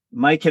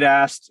 Mike had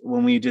asked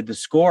when we did the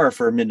score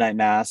for Midnight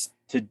Mass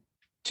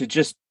to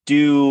just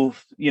do,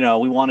 we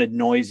wanted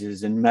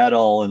noises and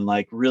metal and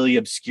like really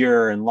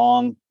obscure and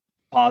long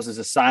pauses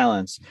of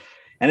silence.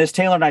 And as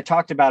Taylor and I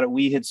talked about it,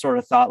 we had sort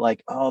of thought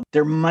like, oh,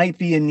 there might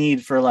be a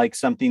need for like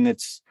something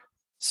that's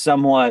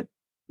somewhat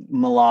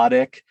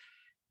melodic.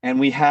 And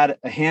we had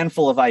a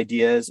handful of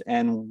ideas,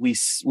 and we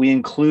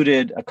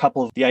included a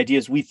couple of the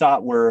ideas we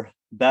thought were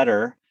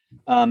better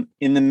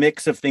in the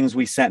mix of things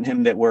we sent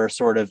him that were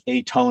sort of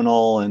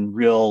atonal and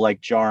real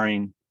like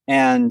jarring.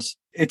 And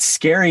it's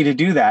scary to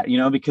do that,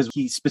 because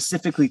he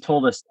specifically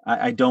told us,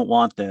 I don't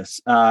want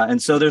this.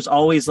 And so there's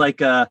always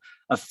like a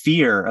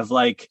fear of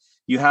like,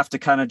 you have to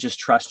kind of just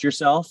trust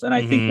yourself. And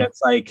I think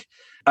that's like,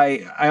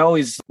 I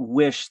always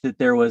wish that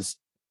there was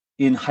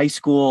in high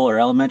school or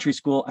elementary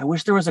school, I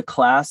wish there was a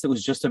class that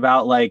was just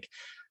about like,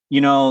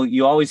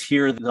 you always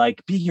hear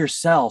like, be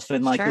yourself,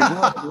 and like, the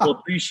world will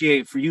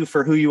appreciate you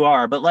for who you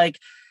are. But like,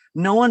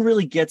 no one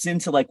really gets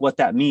into like what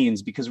that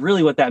means, because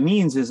really what that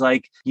means is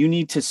like, you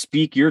need to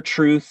speak your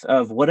truth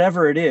of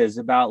whatever it is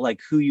about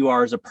like who you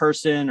are as a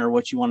person, or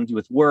what you want to do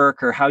with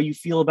work, or how you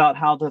feel about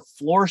how the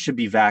floor should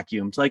be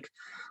vacuumed. Like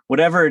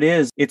whatever it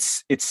is,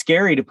 it's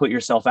scary to put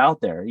yourself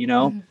out there,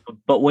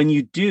 but when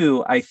you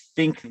do, I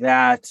think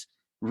that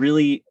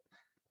really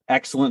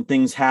excellent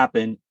things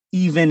happen.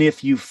 even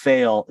if you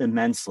fail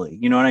immensely.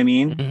 You know what I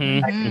mean?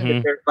 Mhm, I think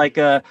mhm.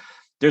 that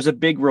there's a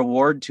big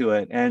reward to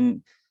it.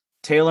 And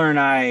Taylor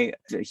and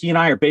he and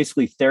I are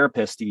basically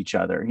therapists to each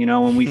other. You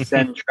know, when we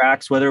send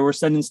tracks, whether we're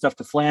sending stuff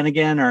to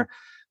Flanagan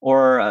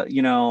or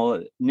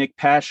Nick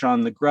Pesh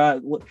on the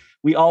Grudge,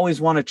 we always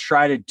want to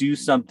try to do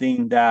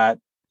something that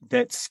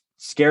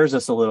scares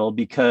us a little,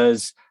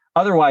 because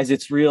otherwise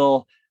it's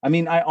real. I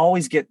mean, I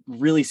always get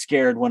really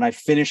scared when I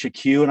finish a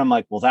cue and I'm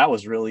like, well, that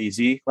was real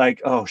easy.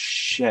 Like, oh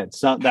shit,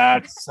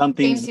 something's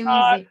Seems too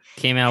not. easy.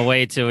 Came out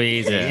way too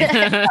easy.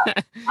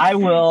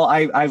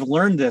 I've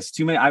learned this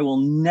too many. I will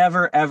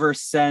never ever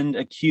send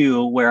a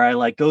cue where I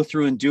like go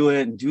through and do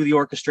it and do the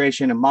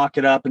orchestration and mock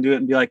it up and do it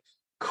and be like,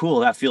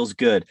 cool, that feels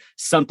good.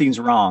 Something's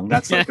wrong.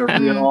 That's like a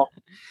real,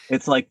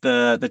 it's like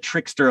the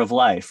trickster of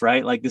life,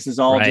 right? Like this is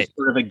all Right. just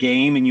sort of a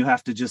game, and you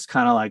have to just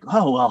kind of like,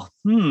 oh, well,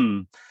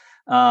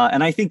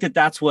 and I think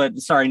that's what,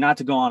 sorry, not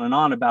to go on and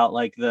on about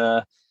like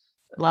Love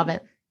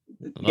it.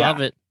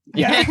 Love it.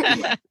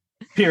 yeah.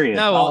 Period.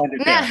 No, I'll end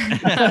it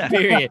there.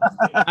 Period.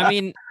 I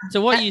mean,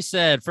 so what you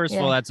said, first of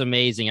all, Yeah. that's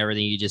amazing,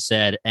 everything you just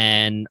said.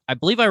 And I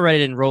believe I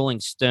read it in Rolling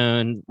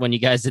Stone when you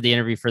guys did the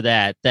interview for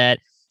that,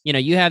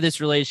 you have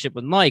this relationship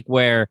with Mike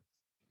where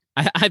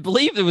I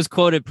believe it was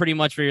quoted pretty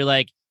much where you're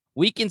like,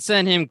 we can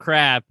send him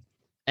crap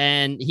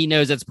and he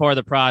knows that's part of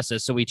the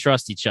process. So we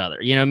trust each other,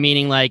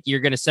 meaning like you're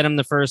going to send him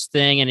the first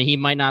thing and he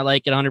might not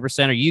like it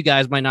 100%, or you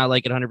guys might not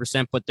like it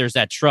 100%, but there's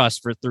that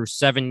trust through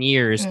 7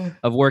 years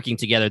of working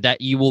together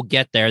that you will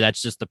get there.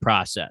 That's just the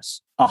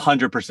process.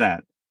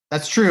 100%.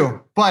 That's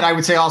true. But I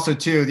would say also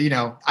too,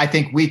 I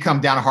think we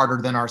come down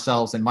harder than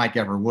ourselves than Mike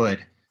ever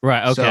would.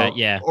 Right. Okay. So,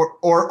 yeah.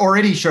 Or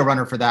any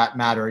showrunner for that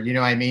matter. You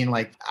know what I mean?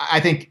 Like, I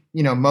think,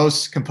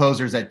 most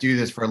composers that do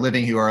this for a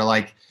living who are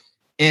like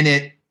in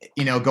it,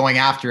 going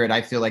after it,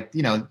 I feel like,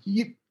 you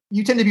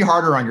tend to be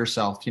harder on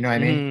yourself. You know what I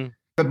mean?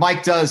 But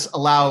Mike does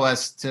allow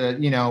us to,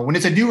 when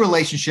it's a new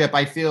relationship,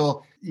 I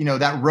feel,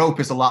 that rope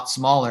is a lot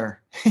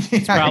smaller.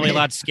 It's probably a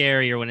lot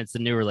scarier when it's a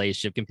new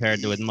relationship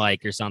compared to with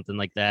Mike or something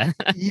like that.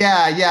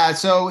 Yeah.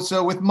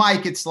 So with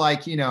Mike, it's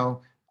like, we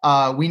know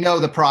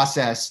the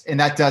process and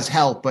that does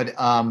help,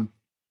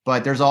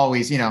 but there's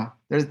always,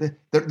 there's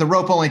the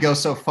rope only goes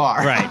so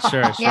far. Right.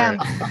 Sure. Yeah.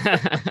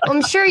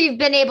 I'm sure you've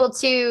been able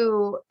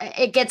to,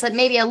 it gets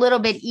maybe a little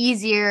bit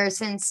easier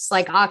since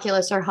like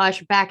Oculus or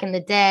Hush back in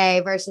the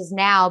day versus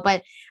now.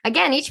 But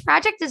again, each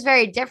project is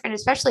very different,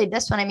 especially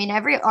this one. I mean,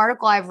 every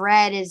article I've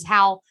read is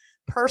how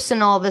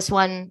personal this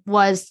one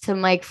was to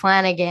Mike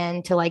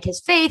Flanagan, to like his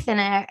faith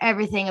and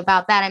everything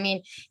about that. I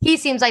mean, he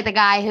seems like the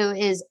guy who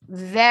is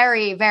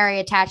very, very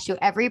attached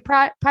to every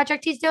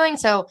project he's doing.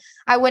 So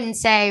I wouldn't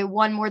say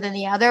one more than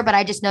the other, but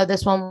I just know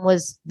this one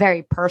was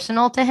very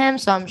personal to him.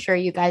 So I'm sure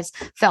you guys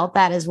felt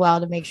that as well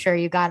to make sure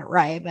you got it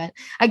right. But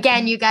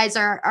again, you guys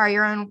are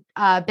your own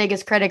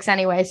biggest critics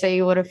anyway. So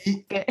you would have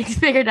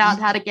figured out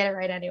how to get it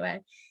right anyway.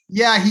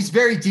 Yeah, he's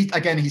very deep.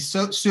 Again, he's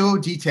so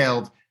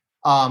detailed.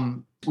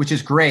 Which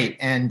is great.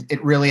 And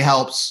it really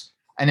helps.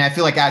 And I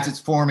feel like as it's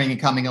forming and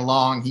coming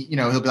along,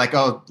 he'll be like,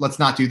 oh, let's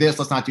not do this.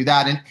 Let's not do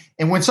that.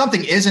 And when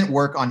something isn't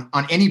work on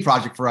any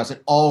project for us,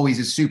 it always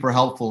is super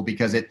helpful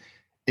because it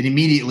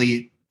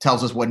immediately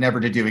tells us what never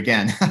to do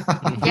again.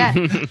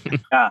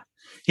 Yeah.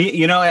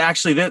 Yeah.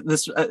 Actually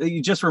this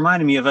you just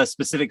reminded me of a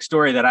specific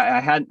story that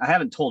I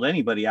haven't told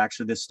anybody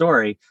actually this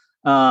story.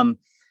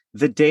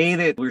 The day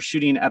that we're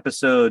shooting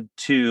episode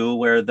 2,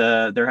 where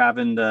they're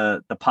having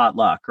the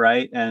potluck,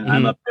 right? And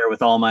I'm up there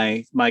with all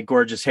my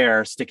gorgeous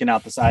hair sticking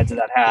out the sides of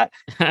that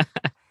hat.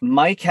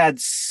 Mike had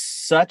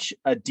such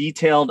a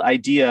detailed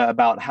idea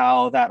about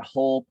how that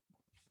whole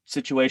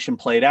situation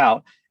played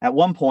out. At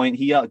one point,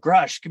 he yelled,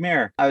 "Grush, come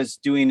here." I was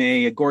doing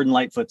a Gordon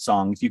Lightfoot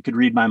song, If You Could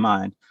Read My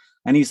Mind.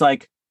 And he's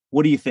like,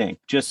 "What do you think?"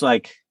 Just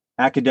like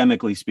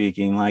academically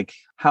speaking, like,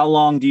 how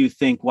long do you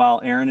think while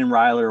Aaron and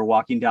Riley are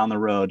walking down the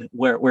road,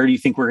 where do you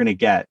think we're going to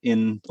get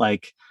in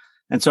like,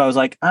 and so I was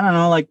like, I don't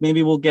know, like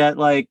maybe we'll get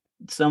like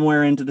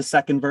somewhere into the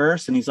second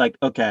verse. And he's like,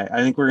 okay,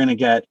 I think we're going to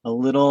get a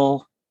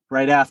little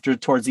right after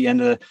towards the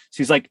end of so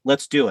he's like,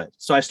 let's do it.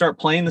 So I start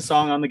playing the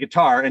song on the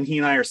guitar and he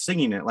and I are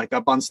singing it like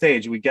up on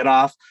stage. We get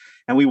off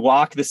and we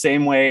walk the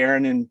same way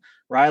Aaron and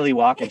Riley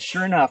walk. And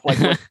sure enough, like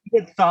what he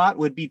had thought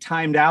would be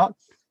timed out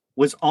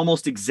was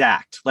almost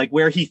exact, like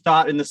where he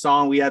thought in the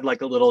song we had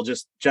like a little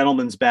just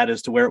gentleman's bet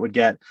as to where it would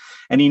get,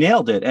 and he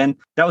nailed it. And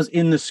that was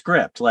in the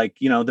script. Like,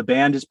 the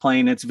band is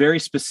playing, it's very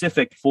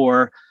specific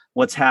for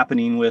what's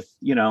happening with,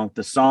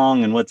 the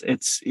song and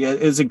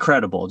it's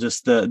incredible.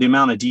 Just the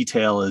amount of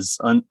detail is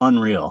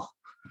unreal.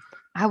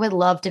 I would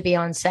love to be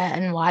on set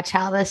and watch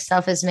how this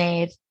stuff is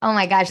made. Oh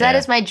my gosh, that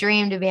is my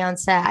dream, to be on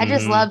set. I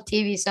just love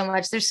TV so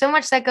much. There's so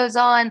much that goes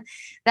on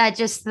that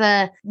just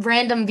the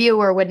random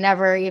viewer would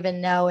never even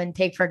know and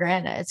take for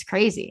granted. It's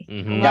crazy. I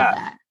love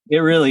that. It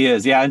really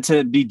is. Yeah. And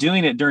to be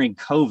doing it during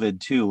COVID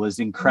too was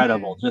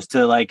incredible. Just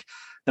to like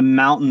the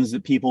mountains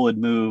that people would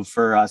move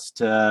for us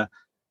to,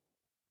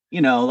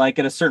 like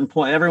at a certain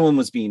point, everyone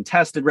was being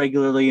tested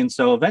regularly. And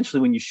so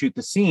eventually when you shoot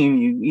the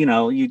scene,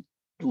 you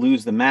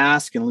lose the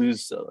mask and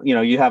lose,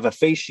 you have a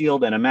face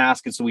shield and a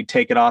mask. And so we'd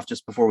take it off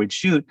just before we'd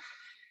shoot.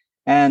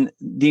 And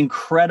the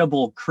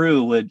incredible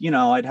crew would,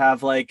 I'd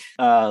have like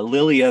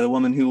Lilia, the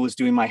woman who was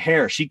doing my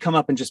hair, she'd come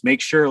up and just make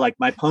sure like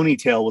my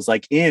ponytail was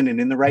like in and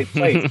in the right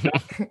place.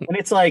 And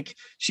it's like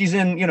she's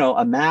in,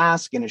 a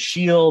mask and a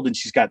shield, and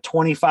she's got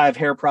 25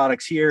 hair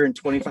products here and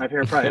 25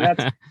 hair products. And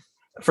that's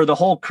for the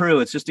whole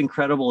crew. It's just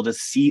incredible to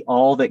see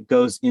all that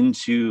goes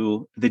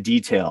into the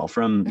detail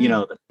from,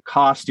 the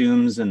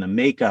costumes and the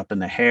makeup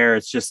and the hair.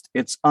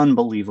 It's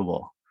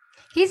unbelievable.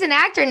 He's an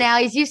actor now.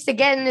 He's used to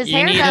getting his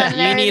hair done.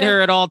 You need her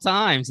at all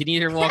times. You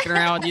need her walking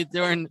around with you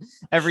during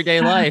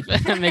everyday life,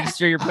 making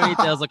sure your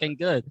ponytail's looking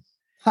good.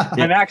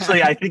 And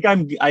actually, I think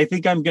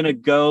I'm gonna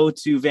go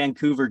to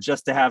Vancouver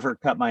just to have her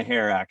cut my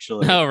hair.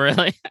 Actually. Oh,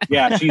 really?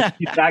 Yeah, she's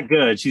that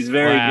good. She's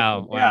very good.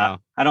 Wow. Yeah.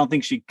 I don't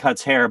think she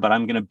cuts hair, but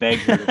I'm gonna beg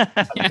her to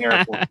cut my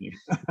hair for me.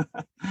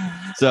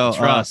 So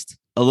trust.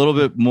 A little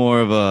bit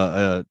more of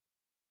a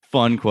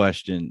fun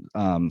question.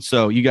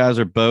 So you guys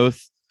are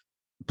both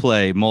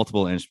play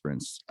multiple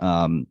instruments,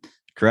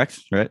 correct?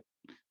 Right?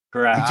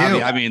 Correct.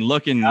 I mean,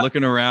 looking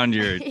around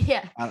your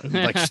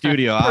like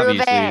studio,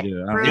 obviously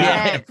you do.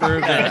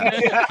 Prove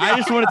it. I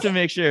just wanted to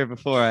make sure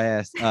before I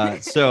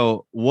asked.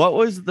 So what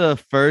was the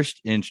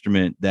first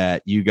instrument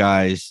that you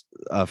guys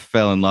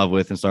fell in love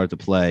with and started to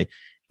play?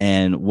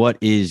 And what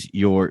is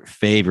your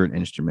favorite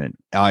instrument,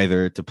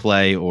 either to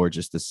play or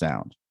just the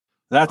sound?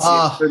 That's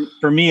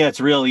for me. It's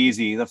real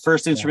easy. The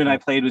first instrument I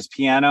played was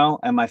piano,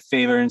 and my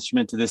favorite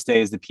instrument to this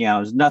day is the piano.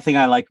 There's nothing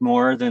I like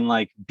more than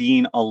like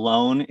being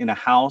alone in a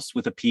house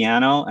with a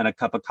piano and a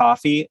cup of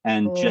coffee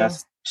and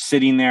just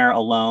sitting there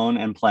alone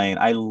and playing.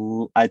 I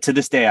to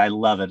this day I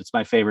love it. It's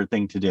my favorite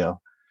thing to do.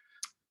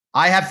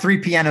 I have 3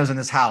 pianos in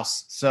this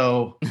house,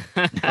 so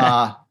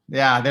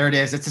yeah, there it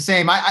is. It's the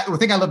same. The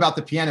thing I love about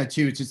the piano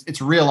too,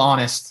 it's real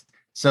honest.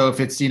 So if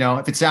it's,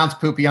 if it sounds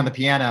poopy on the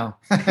piano,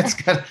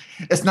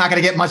 it's not going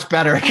to get much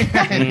better.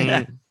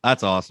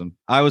 That's awesome.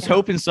 I was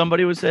hoping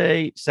somebody would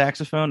say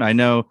saxophone. I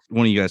know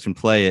one of you guys can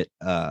play it.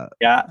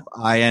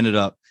 I ended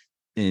up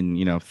in,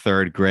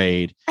 3rd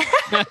grade.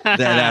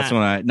 That's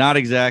when not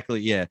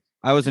exactly. Yeah.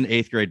 I was an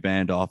 8th grade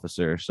band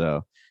officer.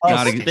 So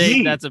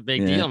that's a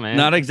big deal, man.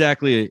 Not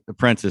exactly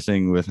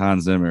apprenticing with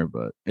Hans Zimmer,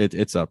 but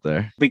it's up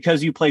there.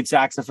 Because you played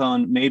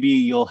saxophone, maybe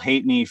you'll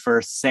hate me for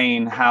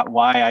saying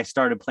why I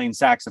started playing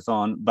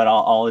saxophone, but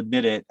I'll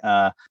admit it.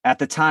 At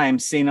the time,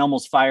 St.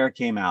 Elmo's Fire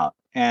came out,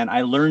 and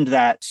I learned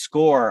that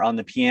score on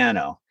the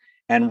piano.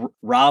 And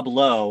Rob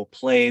Lowe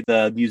played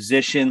the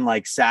musician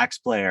like sax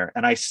player,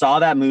 and I saw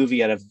that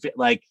movie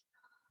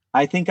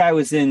I think I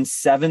was in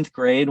 7th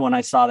grade when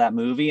I saw that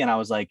movie, and I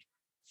was like,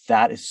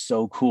 that is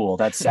so cool.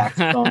 That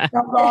saxophone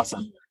sounds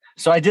awesome.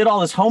 So I did all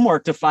this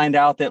homework to find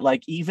out that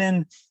like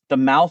even the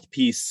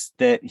mouthpiece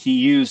that he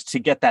used to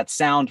get that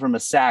sound from a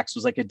sax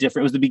was like it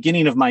was the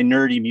beginning of my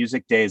nerdy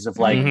music days of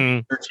like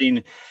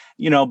searching,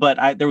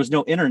 but there was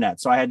no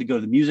internet. So I had to go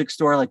to the music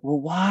store. Like, well,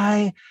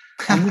 why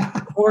I'm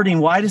recording?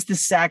 Why does the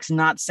sax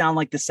not sound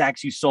like the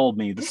sax you sold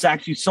me? The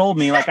sax you sold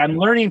me, like I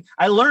learned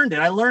it.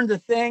 I learned the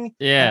thing.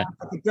 Yeah.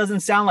 It doesn't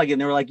sound like it.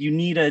 And they were like, you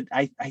need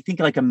I think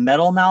like a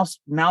metal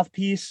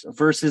mouthpiece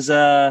versus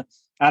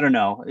I don't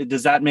know.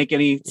 Does that make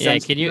any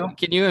sense? Yeah.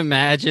 Can you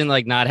imagine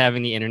like not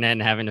having the internet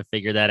and having to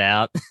figure that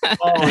out?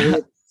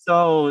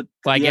 Well,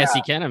 I guess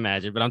you can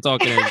imagine, but I'm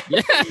talking.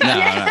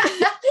 No.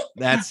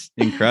 That's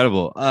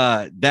incredible.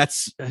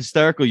 That's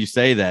hysterical. You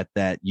say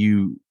that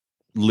you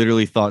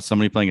literally thought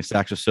somebody playing a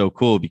sax was so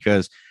cool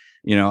because,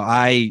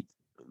 I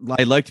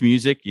liked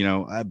music,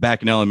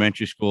 back in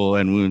elementary school.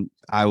 And when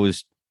I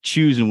was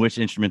choosing which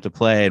instrument to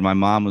play, and my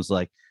mom was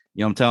like,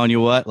 I'm telling you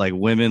what, like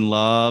women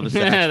love a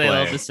sax they player.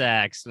 love the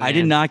sax. Man. I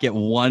did not get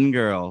one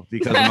girl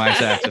because of my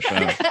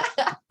saxophone.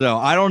 So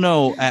I don't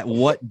know at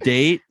what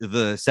date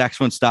the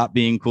saxophone stopped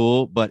being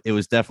cool, but it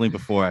was definitely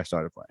before I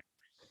started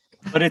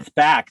playing. But it's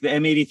back. The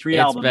M83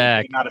 album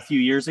that came out a few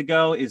years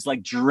ago is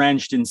like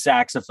drenched in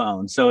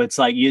saxophone. So it's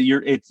like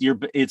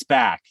it's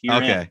back. You're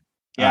okay. In.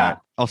 Yeah.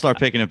 I'll start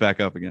picking it back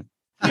up again.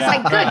 It's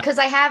like good because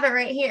I have it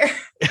right here.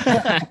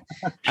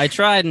 I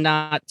tried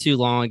not too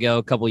long ago,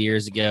 a couple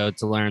years ago,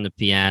 to learn the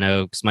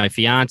piano because my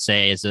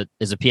fiance is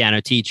a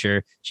piano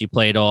teacher. She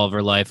played all of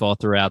her life, all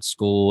throughout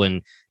school,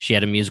 and she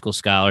had a musical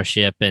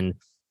scholarship. And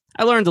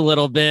I learned a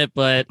little bit,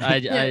 but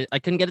I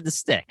couldn't get it to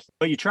stick.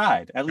 But you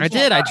tried. At least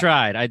I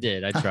tried. I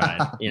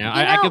tried.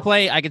 I could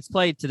play. I could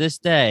play to this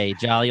day,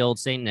 Jolly Old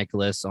Saint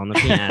Nicholas on the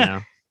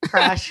piano.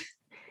 Crush.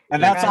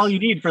 And that's all you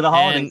need for the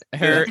holidays.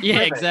 And her,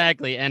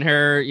 exactly. And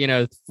her,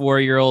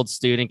 4-year-old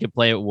student could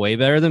play it way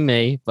better than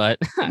me, but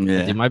I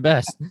did my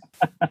best.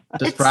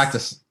 Just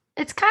practice.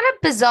 It's kind of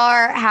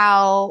bizarre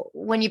how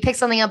when you pick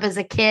something up as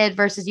a kid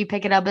versus you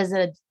pick it up as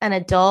an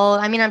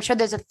adult. I mean, I'm sure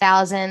there's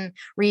 1,000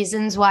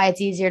 reasons why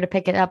it's easier to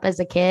pick it up as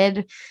a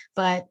kid,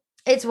 but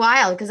It's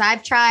wild because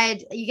I've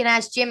tried. You can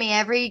ask Jimmy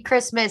every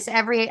Christmas.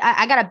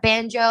 I got a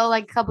banjo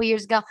like a couple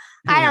years ago.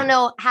 I don't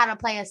know how to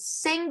play a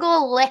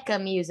single lick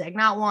of music,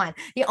 not one.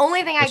 The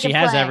only thing I She can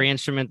has play, every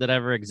instrument that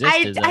ever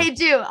existed. I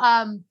do.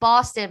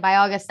 Boston by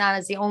Augustana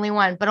is the only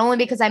one, but only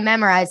because I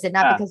memorized it,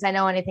 not Yeah. because I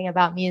know anything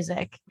about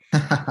music.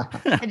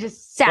 I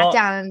just sat Well-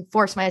 down and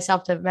forced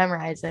myself to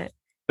memorize it.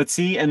 But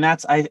see, and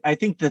that's I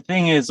think the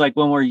thing is like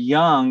when we're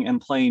young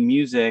and playing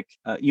music,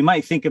 you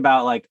might think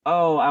about like,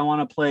 oh, I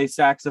want to play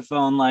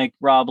saxophone like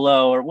Rob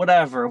Lowe or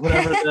whatever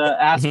the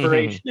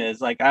aspiration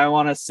is. Like I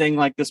want to sing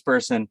like this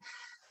person.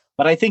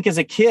 But I think as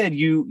a kid,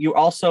 you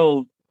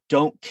also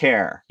don't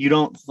care. You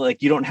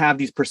don't have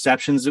these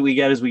perceptions that we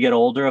get as we get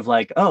older of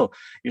like, oh,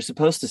 you're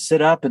supposed to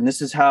sit up and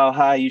this is how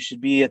high you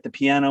should be at the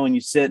piano when you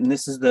sit, and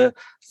this is the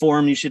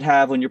form you should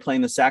have when you're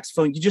playing the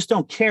saxophone. You just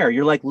don't care.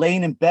 You're like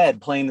laying in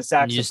bed playing the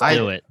saxophone. You just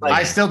do it.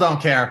 I still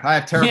don't care. I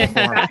have terrible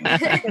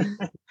form.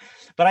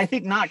 But I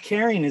think not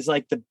caring is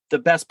like the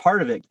best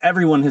part of it.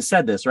 Everyone has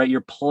said this, right?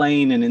 You're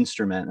playing an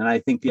instrument. And I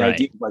think the Right.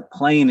 idea of like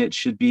playing it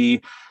should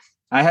be,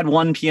 I had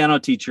one piano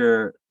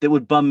teacher that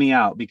would bum me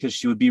out because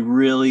she would be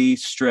really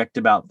strict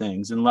about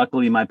things. And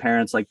luckily my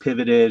parents like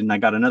pivoted, and I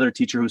got another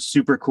teacher who was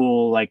super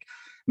cool, like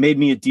made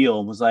me a deal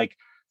and was like,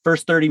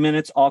 first 30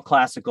 minutes, all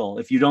classical.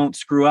 If you don't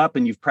screw up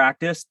and you've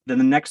practiced, then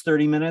the next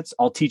 30 minutes,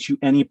 I'll teach you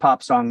any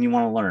pop song you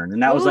want to learn.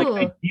 And that was like Ooh.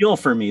 ideal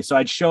for me. So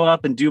I'd show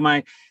up and do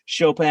my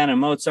Chopin and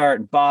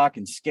Mozart and Bach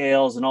and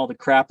scales and all the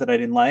crap that I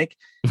didn't like.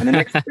 And the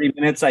next 30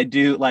 minutes I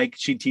do like,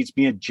 she'd teach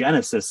me a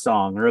Genesis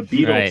song or a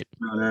Beatles Right.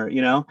 song or,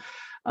 you know?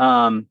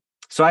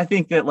 So I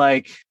think that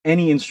like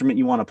any instrument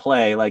you want to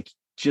play, like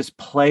just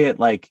play it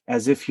like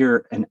as if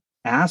you're an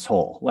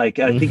asshole. Like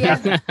I think Yeah.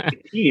 that's the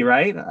key,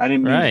 right? I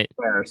didn't mean Right. to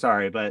swear,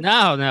 sorry, but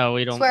No,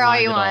 we don't Swear all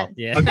mind you at all. want.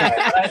 Yeah.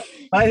 okay.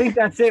 But I think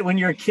that's it. When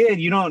you're a kid,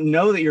 you don't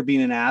know that you're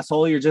being an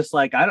asshole. You're just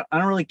like, I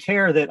don't really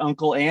care that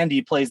Uncle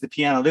Andy plays the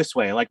piano this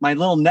way. Like my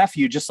little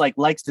nephew just like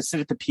likes to sit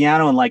at the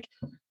piano and like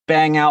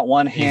bang out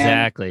one hand.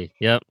 Exactly.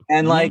 Yep.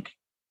 And Mhm. like,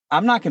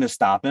 I'm not going to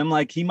stop him.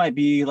 Like he might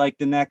be like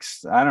the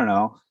next, I don't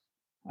know.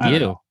 I don't You.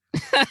 know.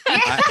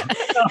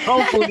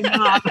 Hopefully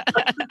not.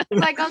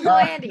 Like Uncle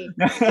Andy.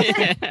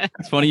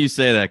 It's funny you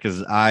say that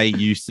because I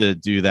used to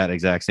do that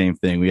exact same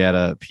thing. We had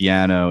a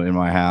piano in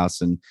my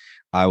house, and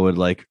I would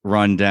like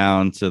run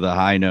down to the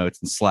high notes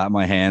and slap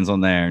my hands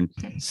on there and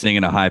sing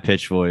in a high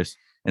pitched voice,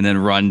 and then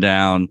run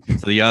down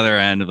to the other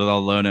end of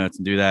all the low notes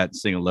and do that and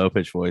sing a low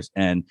pitched voice.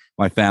 And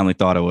my family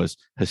thought it was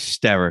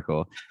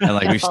hysterical. And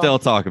like we still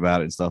talk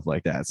about it and stuff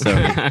like that. So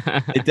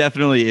it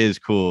definitely is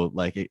cool.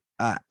 Like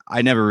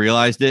I never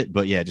realized it,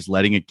 but yeah, just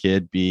letting a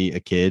kid be a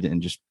kid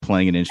and just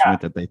playing an instrument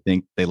that they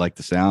think they like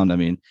the sound. I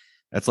mean,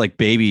 that's like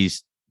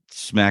babies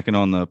smacking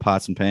on the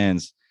pots and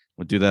pans.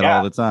 Would do that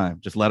all the time.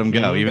 Just let them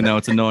go, even though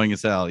it's annoying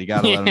as hell. You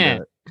gotta let them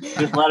do it.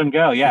 Just let him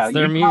go. Yeah. It's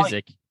their You'd probably-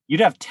 music. You'd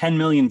have 10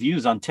 million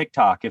views on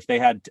TikTok if they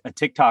had a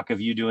TikTok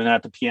of you doing that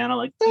at the piano.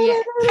 Like,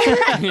 Yeah.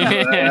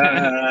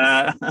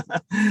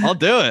 I'll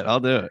do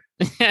it.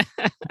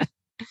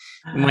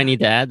 You might need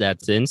to add that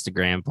to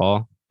Instagram,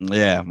 Paul.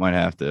 Yeah, might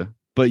have to.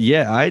 But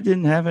yeah, I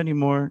didn't have any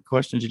more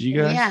questions. Did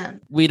you guys? Yeah.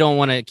 We don't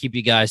want to keep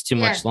you guys too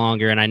much Yeah.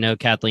 longer. And I know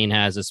Kathleen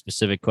has a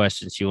specific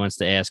question she wants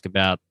to ask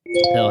about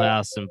Hill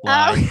House and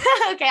Bly.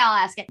 Oh, okay, I'll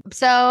ask it.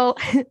 So,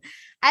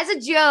 as a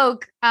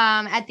joke,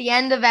 at the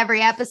end of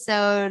every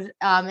episode,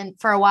 and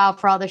for a while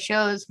for all the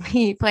shows,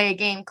 we play a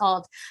game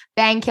called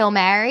Bang Kill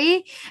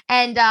Marry,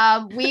 and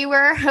we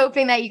were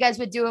hoping that you guys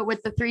would do it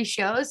with the 3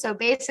 shows. So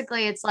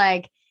basically, it's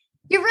like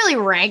you're really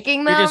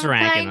ranking them. You're just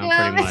ranking them,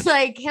 kind of. pretty It's much.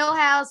 like Hill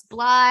House,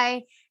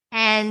 Bly,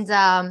 and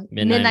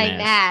Midnight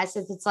Mass.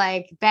 If it's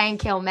like Bang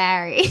Kill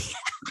Marry.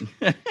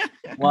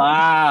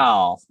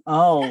 wow.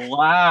 Oh,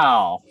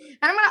 wow.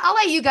 And I'll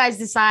let you guys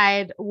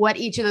decide what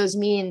each of those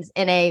means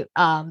in a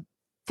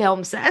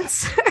film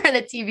sense or in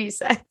a TV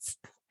sense.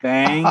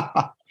 Bang,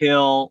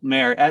 kill,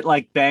 marry. At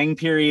like bang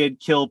period,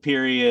 kill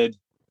period,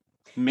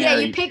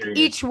 marry. Yeah, you pick period.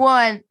 each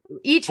one.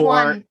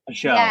 For a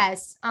show.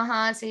 Yes.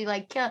 So you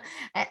like kill.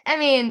 I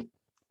mean,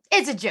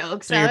 it's a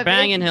joke. So you're if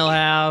banging it- Hill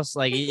House,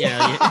 like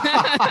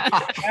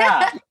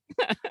Yeah.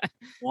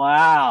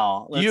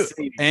 Wow. Let's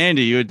see.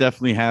 Andy, you would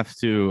definitely have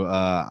to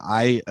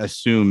I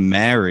assume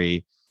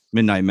marry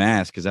Midnight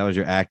Mass because that was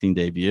your acting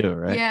debut,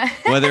 right? Yeah.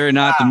 Whether or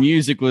not the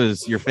music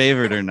was your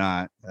favorite or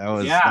not, that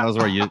was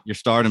where your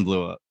stardom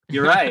blew up.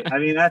 You're right. I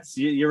mean,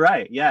 you're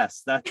right.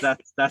 Yes,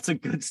 that's a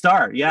good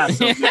start. Yeah.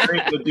 So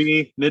Mary would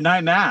be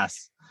Midnight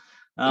Mass.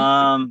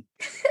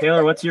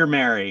 Taylor, what's your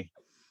Mary?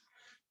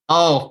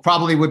 Oh,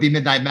 probably would be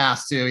Midnight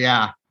Mass too.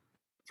 Yeah,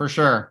 for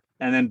sure.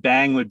 And then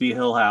Bang would be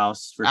Hill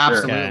House for sure.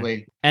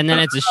 Absolutely. and then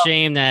it's a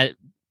shame that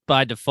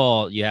by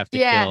default you have to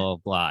Yeah.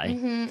 kill Bly.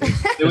 Mhm.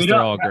 Because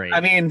they're all great. I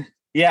mean,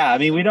 yeah. I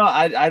mean, we don't.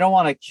 I don't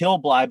want to kill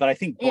Bly, but I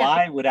think Yeah.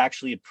 Bly would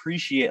actually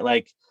appreciate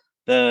like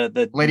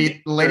the Lady of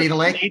the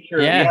Lake.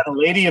 nature. Yeah. Yeah, the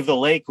Lady of the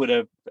Lake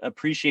would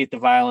appreciate the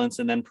violence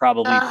and then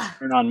probably Ugh.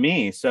 turn on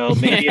me. So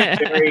maybe it's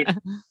very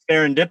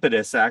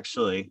serendipitous,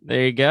 actually.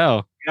 There you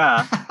go.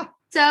 Yeah.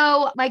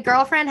 So my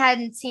girlfriend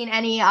hadn't seen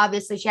any,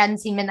 obviously she hadn't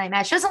seen Midnight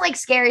Mass. She doesn't like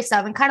scary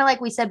stuff. And kind of like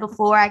we said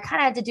before, I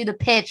kind of had to do the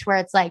pitch where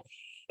it's like,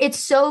 it's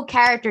so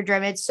character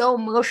driven. It's so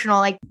emotional.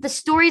 Like the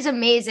story's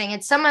amazing.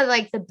 It's some of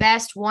like the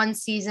best one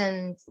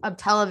season of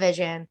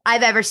television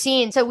I've ever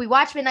seen. So we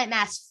watched Midnight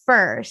Mass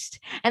first,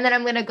 and then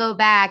I'm going to go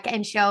back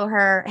and show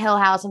her Hill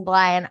House and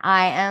Bly. And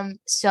I am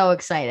so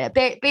excited.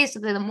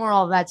 Basically, the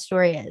moral of that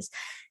story is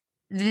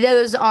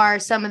those are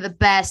some of the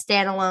best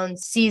standalone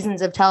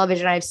seasons of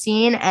television I've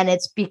seen. And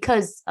it's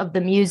because of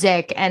the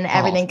music and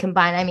everything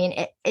combined. I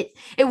mean,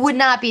 it would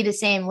not be the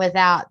same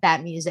without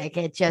that music.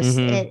 It just,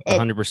 it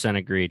 100%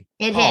 agreed.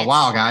 It hits. Oh,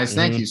 wow, guys.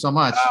 Thank you so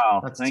much.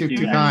 Wow, That's thank too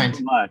you kind.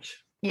 so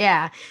much.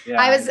 Yeah.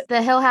 Yeah. I was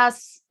the Hill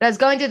House. I was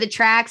going through the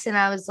tracks and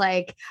I was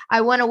like,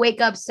 I want to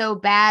wake up so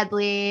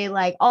badly.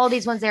 Like all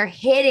these ones, they're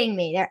hitting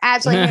me. They're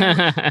absolutely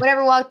hitting me.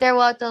 Whatever Walked There,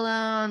 Walked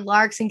Alone,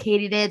 Larks and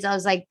Katy Dids. I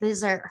was like,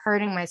 these are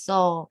hurting my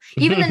soul.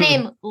 Even the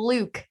name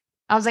Luke.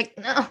 I was like,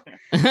 no,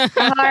 my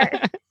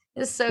heart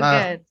is so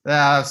good.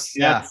 That's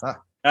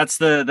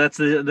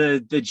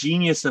the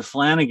genius of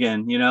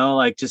Flanagan, you know,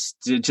 like just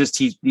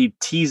he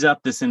tees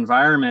up this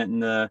environment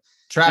and the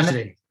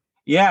tragedy.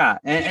 Yeah.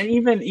 And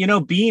even, you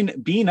know,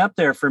 being up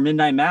there for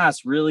Midnight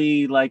Mass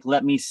really like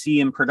let me see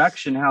in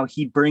production how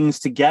he brings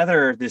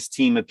together this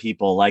team of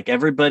people. Like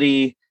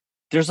everybody,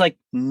 there's like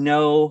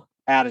no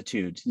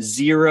attitude,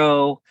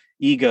 zero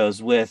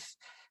egos with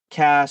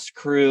cast,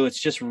 crew. It's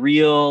just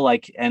real.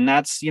 Like, and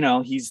that's, you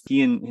know, he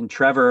and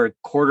Trevor are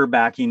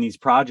quarterbacking these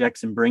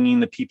projects and bringing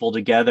the people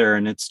together.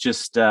 And it's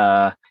just,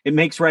 it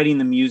makes writing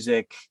the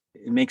music,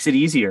 it makes it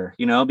easier,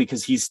 you know,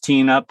 because he's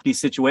teeing up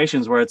these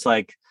situations where it's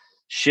like,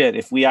 shit,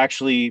 if we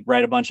actually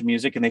write a bunch of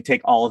music and they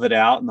take all of it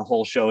out and the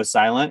whole show is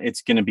silent,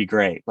 it's going to be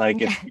great. Like,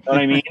 you know what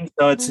I mean?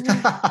 So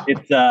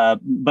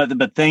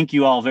but thank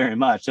you all very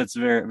much. That's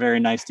very, very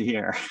nice to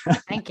hear.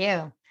 Thank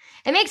you.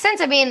 It makes sense.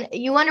 I mean,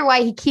 you wonder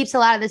why he keeps a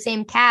lot of the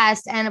same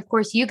cast. And of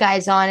course you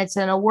guys on, it's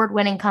an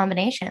award-winning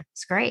combination.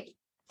 It's great.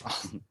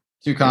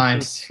 Too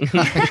kind.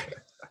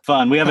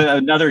 Fun. We have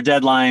another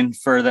deadline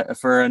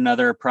for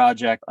another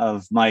project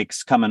of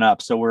Mike's coming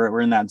up. So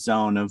we're in that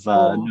zone of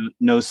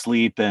no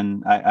sleep.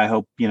 And I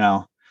hope, you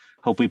know,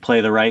 we play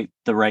the right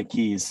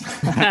keys.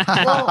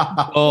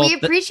 Well, we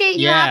appreciate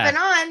you hopping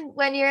on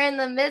when you're in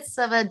the midst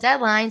of a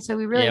deadline. So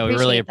we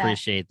really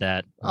appreciate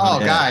that. Oh,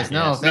 guys,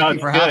 thank you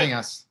for having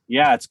us.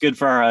 Yeah, it's good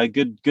for a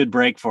good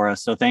break for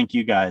us. So thank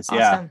you guys.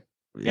 Awesome.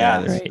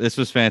 Yeah, this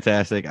was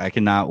fantastic. I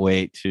cannot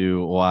wait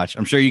to watch.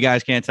 I'm sure you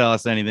guys can't tell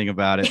us anything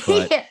about it,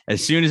 but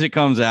as soon as it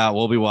comes out,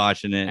 we'll be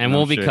watching it, and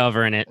we'll be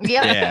covering it.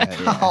 Yep.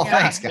 Yeah. Oh,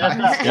 thanks, guys.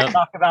 We'll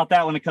talk about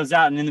that when it comes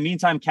out. And in the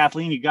meantime,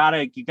 Kathleen, you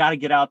gotta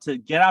get out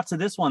to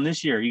this one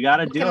this year. You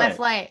gotta do it. My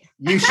flight.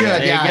 You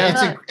should.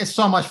 Yeah, it's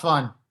so much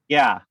fun.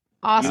 Yeah.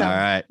 Awesome. All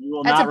right.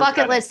 That's a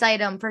bucket list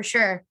item for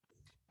sure.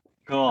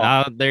 Cool.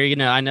 There you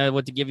go. I know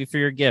what to give you for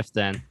your gift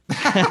then.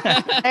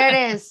 There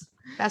it is.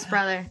 Best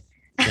brother.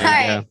 All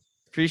right.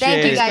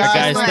 Appreciate it.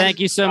 Guys, thank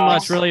you so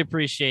much. Really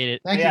appreciate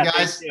it. Thank you,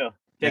 guys. Thank you.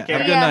 Take care.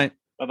 Have a good night.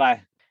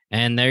 Bye-bye.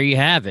 And there you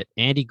have it.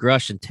 Andy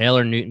Grush and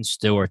Taylor Newton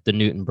Stewart, the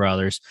Newton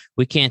brothers.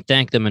 We can't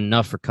thank them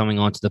enough for coming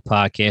onto the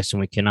podcast, and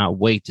we cannot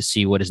wait to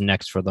see what is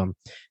next for them.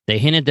 They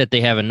hinted that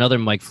they have another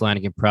Mike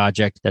Flanagan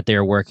project that they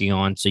are working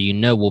on, so you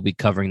know we'll be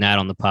covering that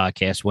on the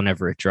podcast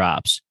whenever it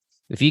drops.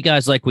 If you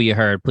guys like what you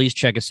heard, please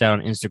check us out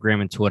on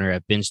Instagram and Twitter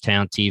at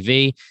Bingetown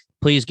TV.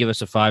 Please give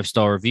us a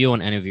 5-star review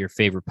on any of your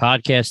favorite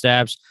podcast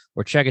apps,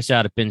 or check us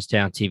out at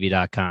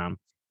bingetowntv.com.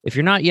 If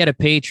you're not yet a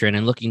patron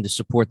and looking to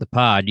support the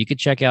pod, you can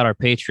check out our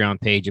Patreon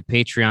page at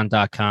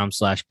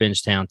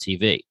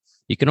patreon.com/bingetowntv.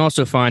 You can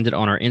also find it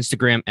on our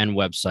Instagram and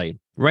website.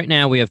 Right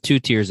now, we have 2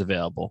 tiers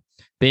available,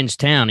 Binge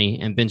Townie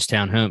and Binge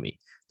Town Homie.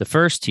 The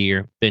first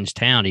tier, Binge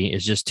Townie,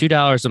 is just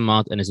 $2 a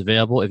month and is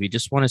available if you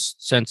just want to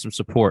send some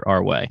support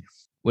our way.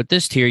 With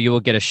this tier, you will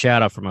get a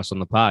shout out from us on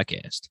the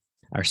podcast.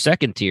 Our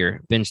second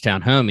tier, Binge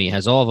Town Homie,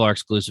 has all of our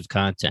exclusive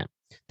content.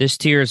 This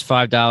tier is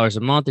 $5 a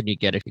month, and you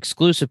get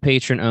exclusive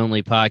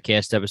patron-only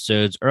podcast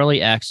episodes,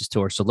 early access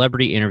to our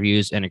celebrity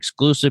interviews, and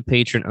exclusive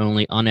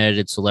patron-only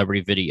unedited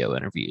celebrity video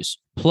interviews,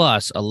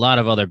 plus a lot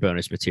of other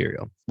bonus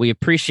material. We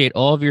appreciate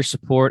all of your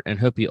support and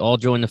hope you all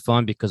join the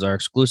fun because our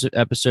exclusive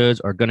episodes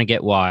are going to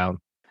get wild.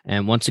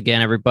 And once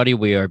again, everybody,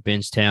 we are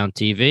Bingetown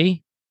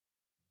TV,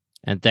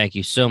 and thank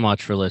you so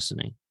much for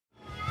listening.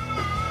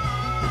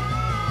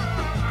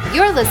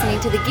 You're listening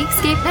to the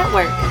Geekscape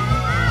Network.